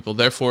pick white people.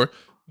 Therefore,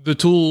 the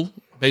tool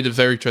made it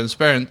very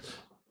transparent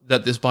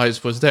that this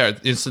bias was there. It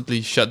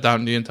instantly shut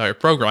down the entire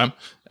program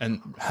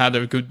and had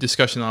a good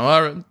discussion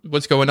on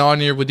what's going on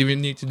here, what do we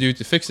need to do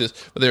to fix this.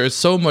 But there is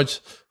so much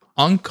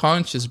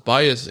unconscious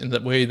bias in the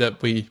way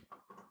that we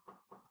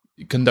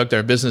conduct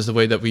our business, the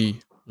way that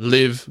we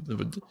live.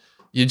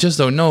 You just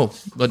don't know.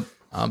 But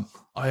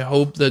I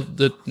hope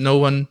that no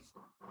one,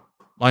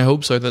 my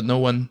hopes are that no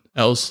one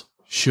else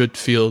should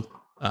feel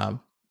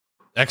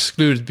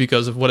excluded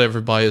because of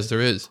whatever bias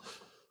there is.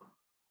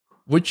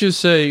 Would you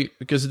say,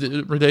 because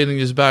relating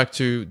this back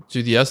to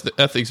the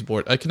ethics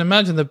board, I can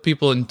imagine that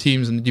people in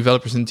teams and the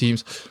developers in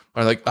teams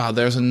are like,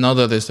 there's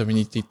another list that we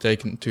need to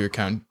take into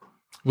account.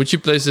 Would you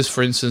place this,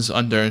 for instance,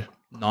 under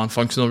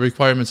non-functional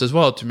requirements as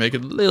well to make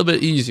it a little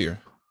bit easier?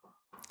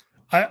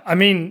 I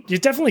mean, you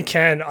definitely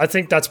can. I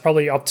think that's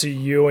probably up to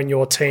you and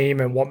your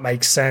team and what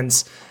makes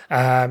sense.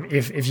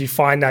 If you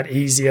find that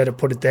easier to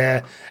put it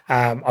there,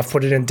 I've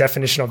put it in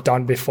definition I've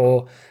done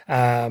before.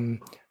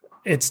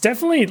 It's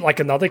definitely like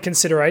another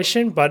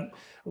consideration, but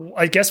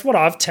I guess what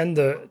I've tend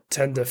to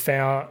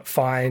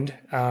find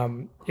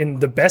in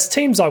the best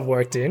teams I've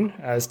worked in,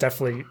 is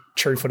definitely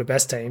true for the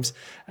best teams.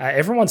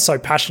 Everyone's so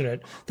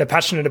passionate. They're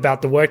passionate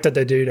about the work that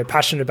they do. They're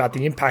passionate about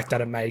the impact that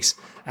it makes,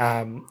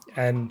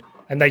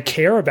 and they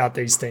care about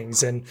these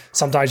things. And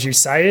sometimes you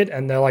say it,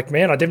 and they're like,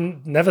 "Man, I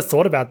never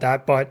thought about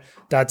that," but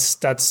that's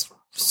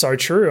so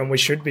true, and we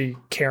should be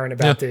caring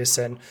about this.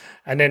 And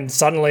then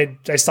suddenly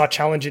they start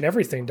challenging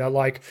everything. They're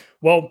like,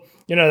 well,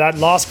 that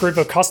last group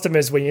of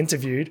customers we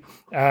interviewed,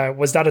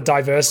 was that a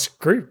diverse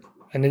group?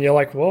 And then you're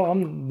like, well,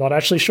 I'm not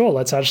actually sure.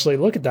 Let's actually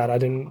look at that. I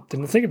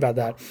didn't think about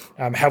that.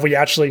 Have we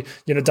actually,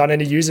 done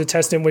any user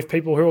testing with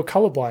people who are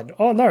colorblind?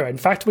 Oh no, in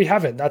fact, we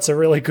haven't. That's a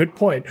really good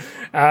point,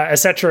 et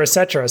cetera, et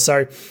cetera.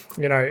 So,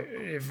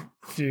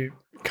 if you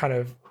kind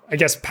of, I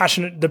guess,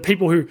 passionate, the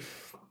people who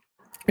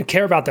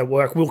care about their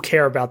work will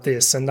care about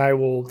this, and they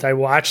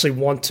will actually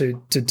want to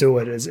do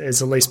it,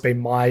 as at least been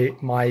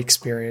my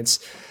experience.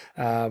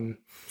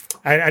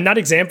 And that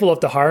example of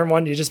the hiring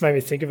one, you just made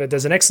me think of it.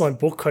 There's an excellent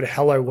book called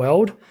Hello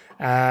World,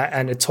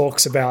 and it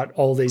talks about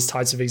all these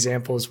types of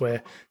examples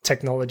where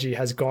technology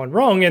has gone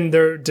wrong. And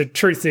the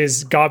truth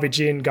is garbage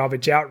in,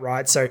 garbage out,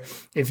 right? So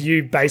if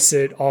you base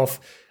it off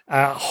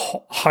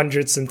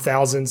hundreds and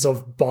thousands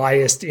of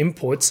biased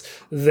inputs,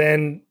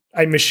 then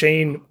a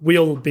machine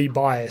will be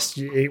biased.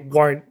 It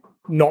won't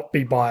not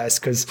be biased,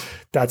 because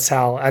that's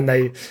how.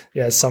 And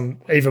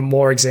some even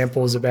more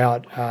examples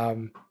about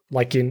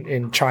like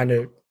in trying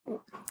to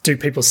do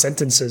people's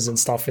sentences and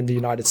stuff in the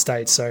United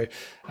States. So,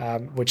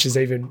 which is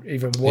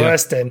even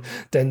worse than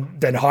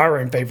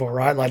hiring people,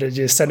 right? Like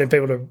you're sending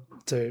people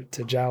to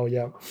jail.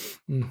 Yeah.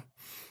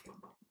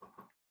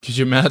 Could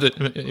you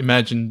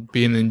imagine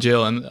being in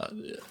jail? And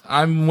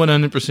I'm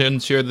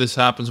 100% sure this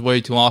happens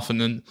way too often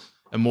and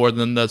more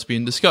than that's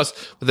being discussed.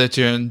 But that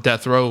you're in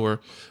death row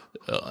or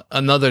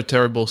another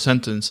terrible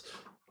sentence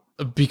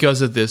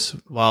because of this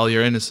while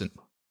you're innocent,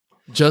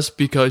 just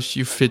because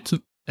you fit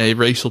a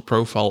racial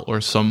profile or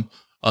some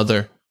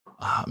other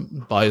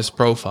biased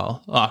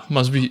profile.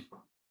 Must be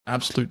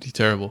absolutely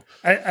terrible.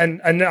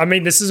 And I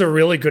mean, this is a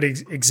really good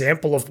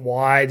example of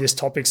why this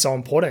topic's so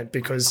important,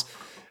 because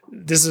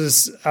this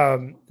is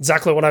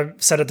exactly what I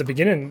said at the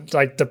beginning.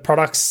 Like the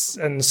products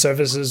and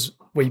services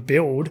we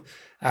build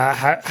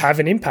have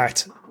an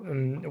impact.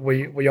 And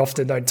we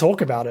often don't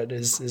talk about it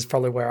is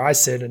probably where I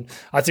sit. And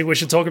I think we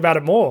should talk about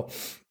it more.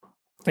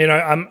 You know,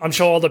 I'm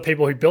sure all the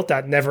people who built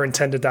that never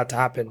intended that to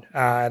happen.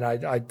 And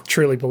I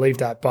truly believe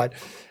that, but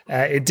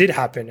it did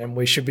happen, and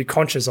we should be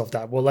conscious of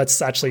that. Well,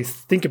 let's actually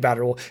think about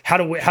it. Or how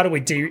do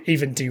we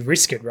even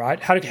de-risk it, right?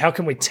 How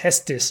can we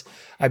test this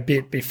a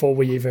bit before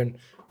we even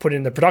put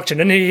in the production?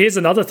 And here's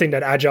another thing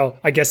that Agile,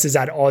 I guess, is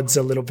at odds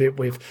a little bit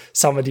with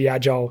some of the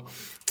Agile,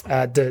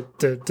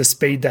 the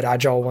speed that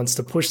Agile wants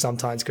to push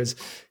sometimes, because,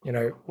 you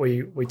know,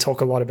 we talk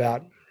a lot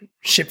about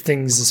ship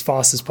things as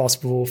fast as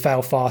possible,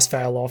 fail fast,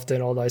 fail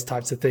often, all those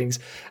types of things.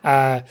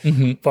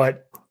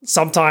 But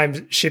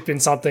sometimes shipping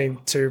something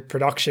to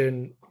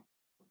production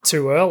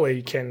too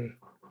early can,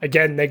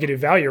 again, negative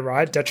value,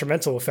 right?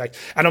 Detrimental effect.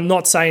 And I'm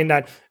not saying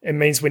that it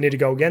means we need to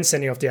go against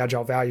any of the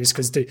Agile values,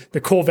 because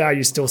the core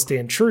values still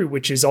stand true,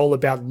 which is all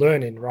about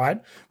learning, right?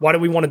 Why do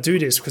we want to do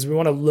this? Because we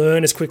want to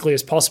learn as quickly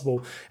as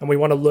possible, and we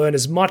want to learn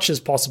as much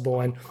as possible.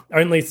 And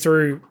only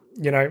through,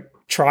 you know,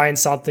 trying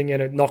something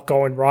and it not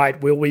going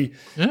right will we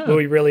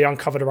really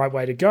uncover the right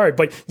way to go.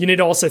 But you need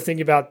to also think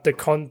about the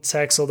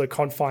context or the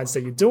confines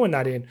that you're doing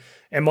that in.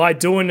 Am I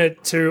doing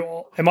it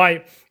to,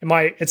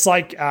 it's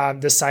like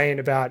the saying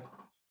about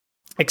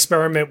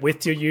experiment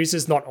with your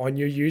users, not on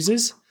your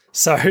users.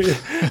 So,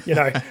 you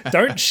know,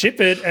 don't ship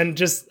it and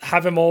just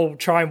have them all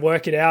try and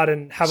work it out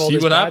and have all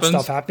this bad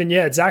stuff happen.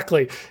 Yeah,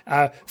 exactly.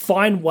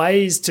 Find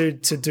ways to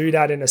do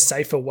that in a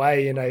safer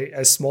way, in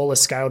a smaller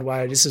scaled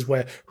way. This is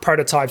where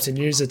prototypes and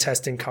user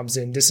testing comes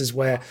in. This is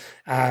where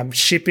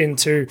shipping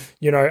to,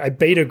 you know, a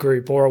beta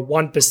group or a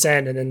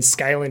 1% and then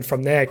scaling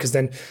from there, because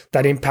then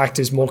that impact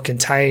is more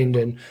contained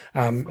and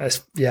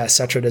et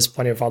cetera. There's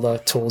plenty of other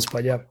tools,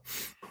 but yeah.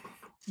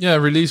 Yeah,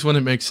 release when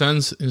it makes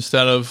sense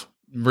instead of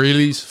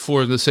release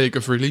for the sake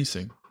of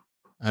releasing.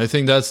 I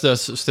think that's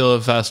still a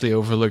vastly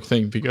overlooked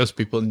thing, because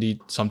people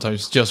indeed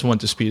sometimes just want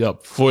to speed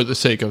up for the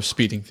sake of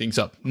speeding things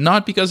up.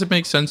 Not because it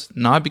makes sense,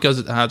 not because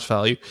it adds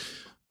value,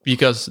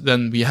 because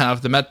then we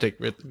have the metric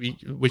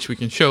which we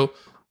can show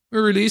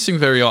we're releasing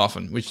very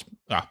often, which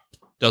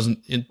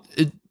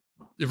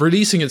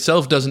releasing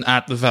itself doesn't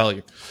add the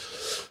value.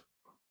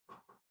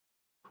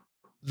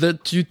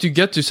 That to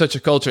get to such a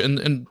culture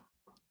and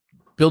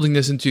building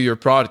this into your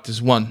product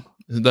is one.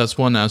 That's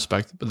one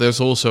aspect, but there's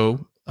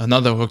also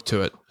another hook to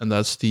it, and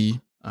that's the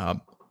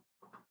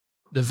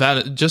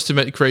just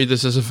to create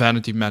this as a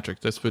vanity metric.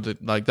 Let's put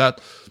it like that.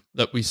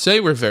 That we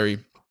say we're very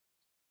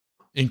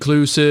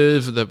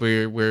inclusive, that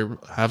we're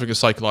having a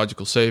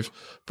psychological safe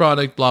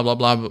product, blah blah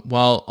blah. But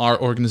while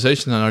our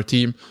organization and our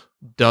team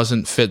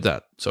doesn't fit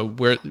that, so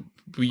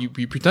we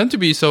pretend to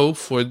be so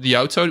for the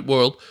outside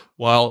world,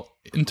 while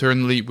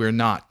internally we're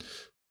not.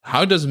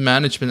 How does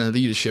management and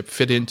leadership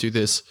fit into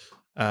this?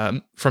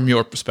 From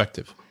your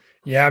perspective?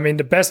 Yeah, I mean,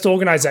 the best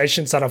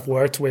organizations that I've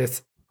worked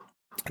with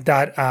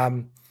that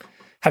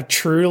have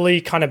truly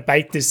kind of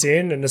baked this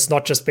in, and it's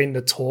not just been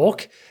the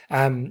talk,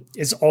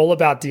 is all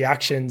about the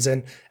actions,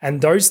 and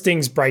those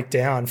things break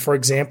down. For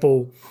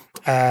example,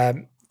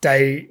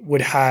 they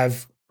would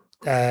have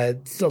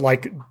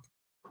like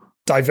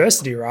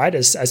diversity, right,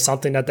 as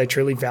something that they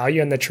truly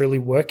value and they're truly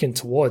working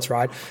towards,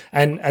 right?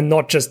 And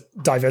not just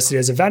diversity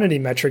as a vanity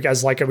metric,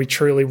 as like, we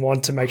truly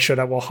want to make sure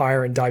that we're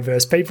hiring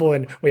diverse people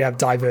and we have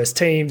diverse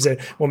teams and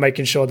we're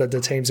making sure that the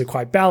teams are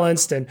quite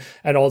balanced and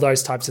all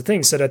those types of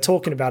things. So they're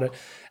talking about it.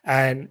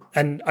 And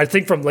I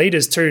think from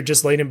leaders too,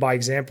 just leading by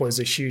example is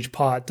a huge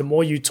part. The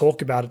more you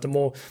talk about it, the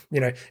more, you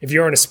know, if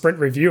you're in a sprint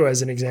review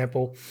as an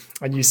example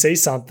and you see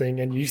something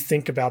and you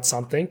think about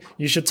something,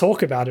 you should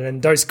talk about it.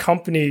 And those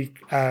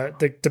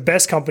the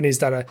best companies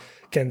that I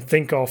can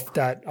think of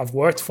that I've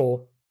worked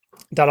for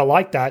that are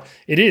like that,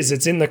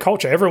 it's in the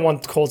culture. Everyone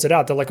calls it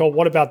out. They're like, oh,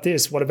 what about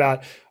this? What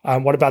about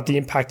the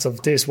impacts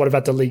of this? What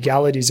about the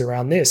legalities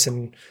around this?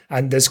 And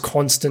there's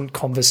constant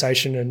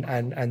conversation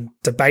and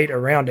debate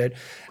around it.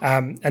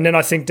 And then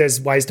I think there's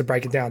ways to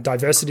break it down.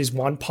 Diversity is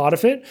one part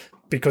of it,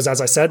 because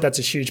as I said, that's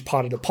a huge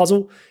part of the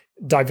puzzle.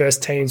 diverse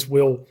teams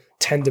will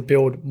tend to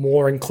build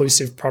more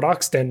inclusive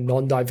products than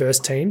non-diverse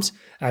teams,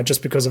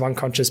 just because of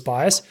unconscious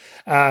bias.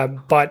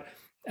 But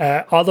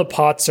other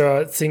parts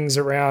are things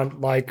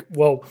around like,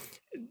 well,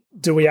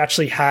 do we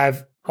actually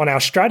have on our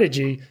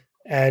strategy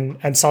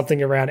and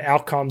something around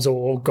outcomes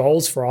or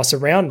goals for us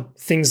around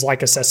things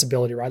like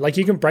accessibility, right? Like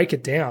you can break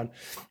it down.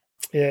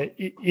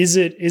 Is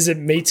it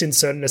meets in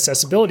certain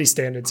accessibility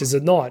standards? Is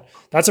it not?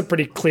 That's a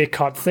pretty clear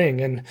cut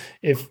thing. And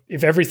if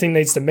everything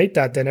needs to meet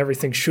that, then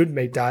everything should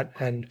meet that.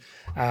 And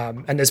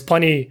there's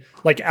plenty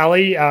like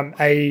Ali,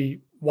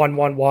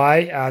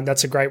 A11Y.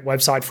 That's a great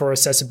website for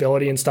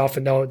accessibility and stuff.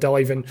 And they'll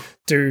even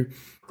do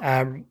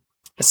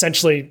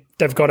essentially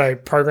they've got a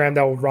program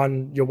that will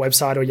run your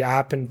website or your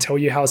app and tell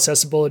you how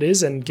accessible it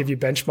is and give you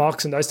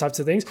benchmarks and those types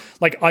of things.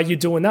 Like, are you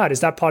doing that?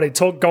 Is that part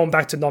of going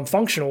back to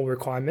non-functional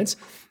requirements?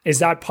 Is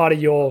that part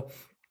of your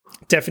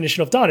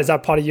definition of done? Is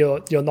that part of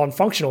your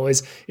non-functional?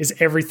 Is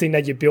everything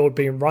that you build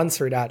being run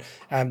through that?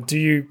 Do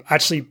you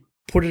actually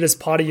put it as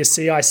part of your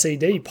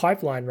CI/CD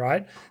pipeline,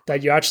 right?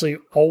 That you're actually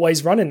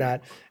always running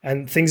that,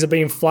 and things are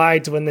being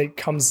flagged when it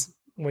comes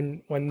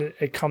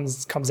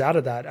out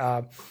of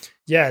that.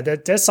 Yeah,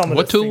 there's some of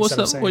what the tool things was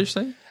that that? What you're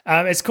saying?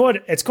 It's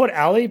called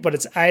Ali, but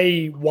it's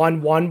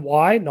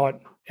A11Y,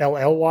 not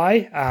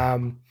LLY. I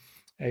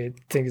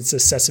think it's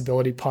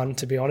accessibility pun,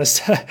 to be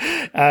honest.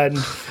 And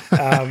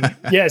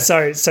yeah,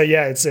 so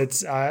yeah,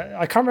 it's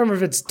I can't remember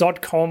if it's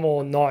 .com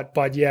or not,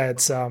 but yeah,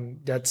 it's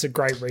that's a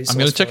great resource. I'm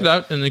going to check it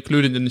out and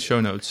include it in the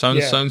show notes.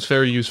 Sounds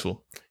very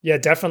useful. Yeah,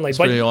 definitely. It's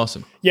really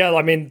awesome. Yeah,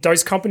 I mean,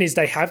 those companies,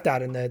 they have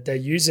that and they're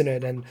using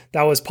it, and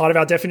that was part of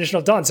our definition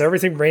of done. So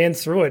everything ran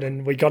through it,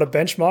 and we got a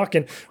benchmark,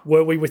 and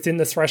were we within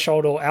the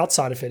threshold or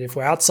outside of it? If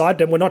we're outside,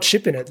 then we're not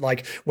shipping it.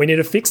 Like, we need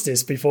to fix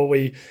this before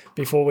we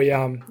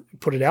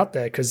put it out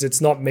there, because it's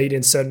not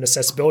meeting certain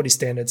accessibility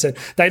standards. And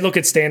they look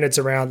at standards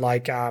around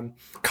like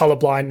color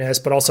blindness,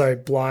 but also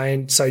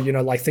blind. So,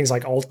 like things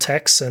like alt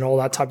text and all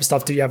that type of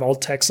stuff. Do you have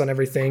alt text on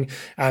everything?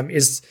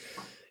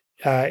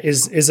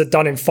 Is it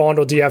done in font,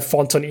 or do you have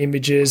font on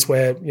images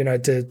where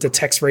the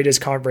text readers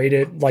can't read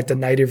it, like the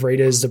native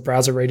readers, the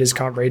browser readers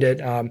can't read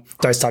it?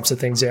 Those types of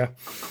things. Yeah.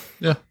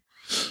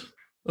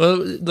 Well,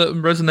 that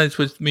resonates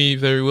with me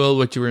very well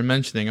what you were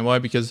mentioning, and why?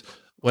 Because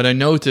what I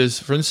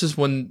noticed, for instance,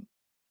 when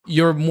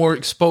you're more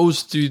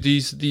exposed to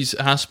these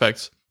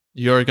aspects,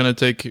 you're going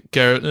to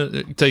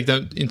take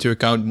them into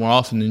account more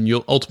often, and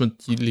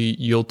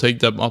you'll take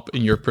them up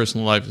in your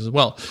personal life as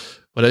well.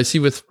 But I see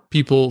with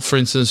people, for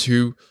instance,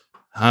 who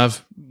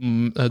have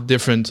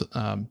different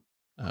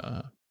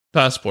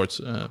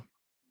passports,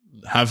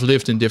 have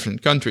lived in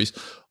different countries,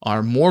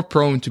 are more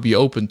prone to be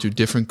open to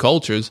different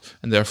cultures,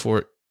 and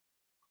therefore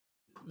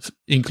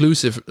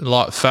inclusive a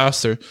lot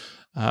faster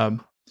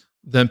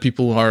than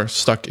people who are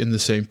stuck in the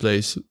same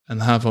place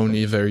and have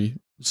only a very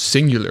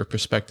singular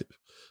perspective.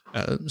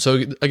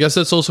 So I guess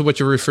that's also what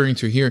you're referring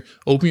to here.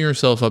 Open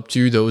yourself up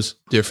to those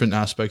different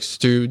aspects,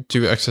 to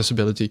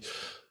accessibility.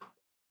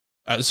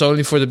 It's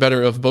only for the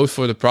better of both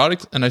for the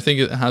product, and I think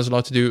it has a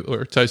lot to do,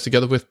 or ties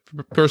together with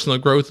personal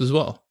growth as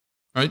well,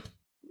 right?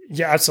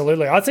 Yeah,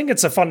 absolutely. I think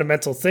it's a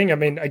fundamental thing. I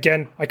mean,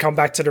 again, I come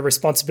back to the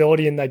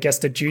responsibility and I guess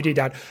the duty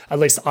that at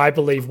least I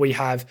believe we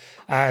have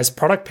as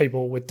product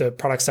people with the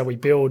products that we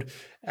build,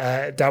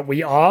 that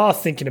we are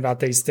thinking about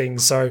these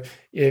things. So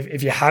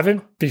if you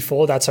haven't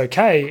before, that's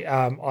okay.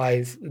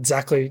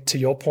 Exactly to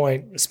your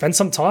point, spend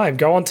some time,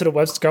 go onto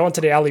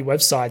the Ali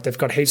website. They've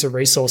got heaps of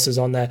resources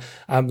on there.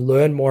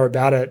 Learn more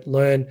about it.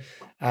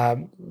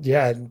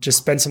 Just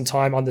spend some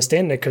time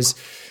understanding it, because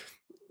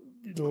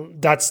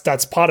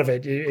that's part of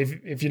it.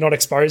 If you're not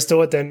exposed to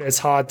it, then it's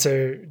hard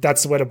to.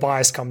 That's where the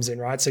bias comes in,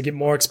 right? So get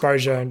more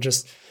exposure and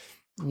just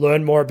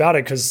learn more about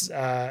it, because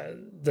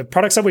the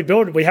products that we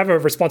build, we have a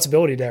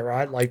responsibility there,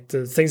 right? Like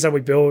the things that we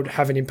build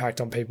have an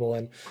impact on people,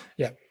 and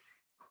yeah.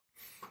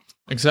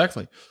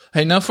 Exactly.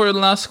 Hey, now for the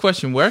last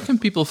question, where can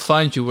people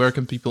find you? Where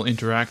can people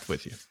interact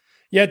with you?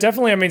 Yeah,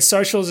 definitely. I mean,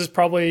 socials is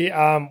probably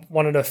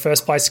one of the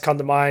first places to come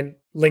to mind.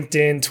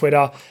 LinkedIn,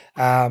 Twitter,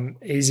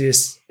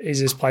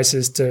 easiest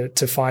places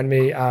to find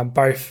me.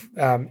 Both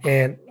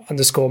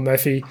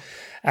Ant_Murphy,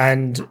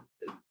 and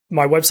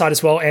my website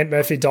as well,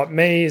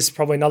 antmurphy.me, is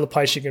probably another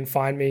place you can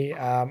find me.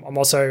 I'm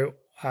also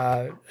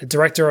a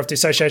director of the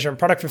Association of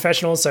Product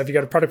Professionals. So if you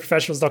go to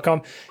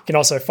productprofessionals.com, you can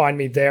also find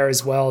me there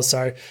as well.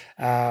 So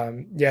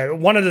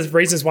one of the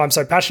reasons why I'm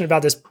so passionate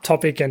about this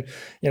topic and,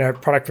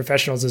 product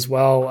professionals as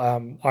well,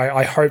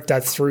 I hope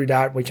that through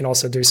that we can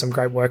also do some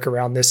great work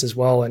around this as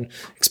well, and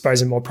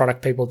exposing more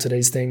product people to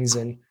these things.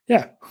 And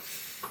yeah.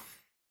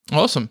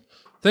 Awesome.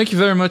 Thank you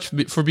very much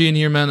for being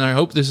here, man. I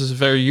hope this is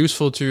very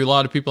useful to a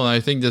lot of people, and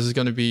I think this is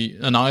going to be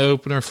an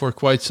eye-opener for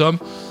quite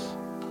some.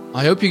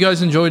 I hope you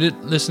guys enjoyed it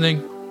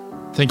listening.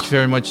 Thank you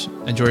very much.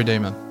 Enjoy your day,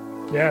 man.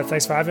 Yeah,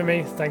 thanks for having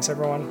me. Thanks,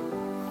 everyone.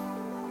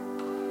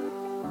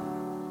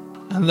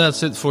 And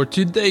that's it for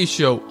today's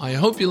show. I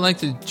hope you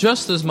liked it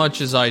just as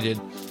much as I did.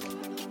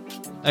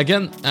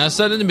 Again, as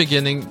said in the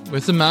beginning,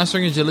 with the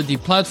Mastering Agility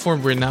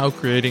platform, we're now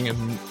creating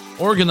and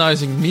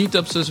organizing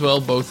meetups as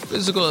well, both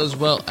physical as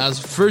well as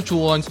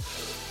virtual ones.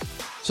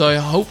 So I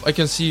hope I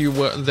can see you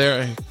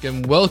there, I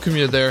can welcome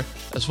you there,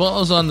 as well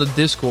as on the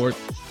Discord.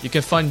 You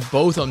can find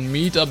both on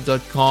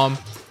meetup.com,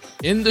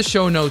 in the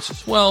show notes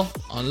as well,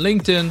 on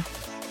LinkedIn.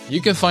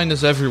 You can find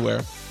us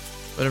everywhere.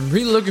 But I'm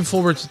really looking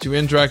forward to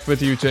interact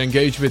with you, to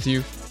engage with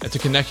you, and to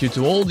connect you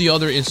to all the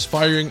other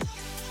inspiring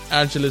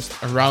Agilists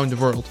around the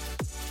world.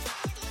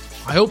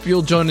 I hope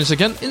you'll join us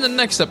again in the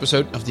next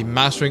episode of the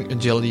Mastering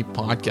Agility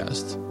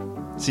podcast.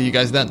 See you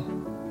guys then.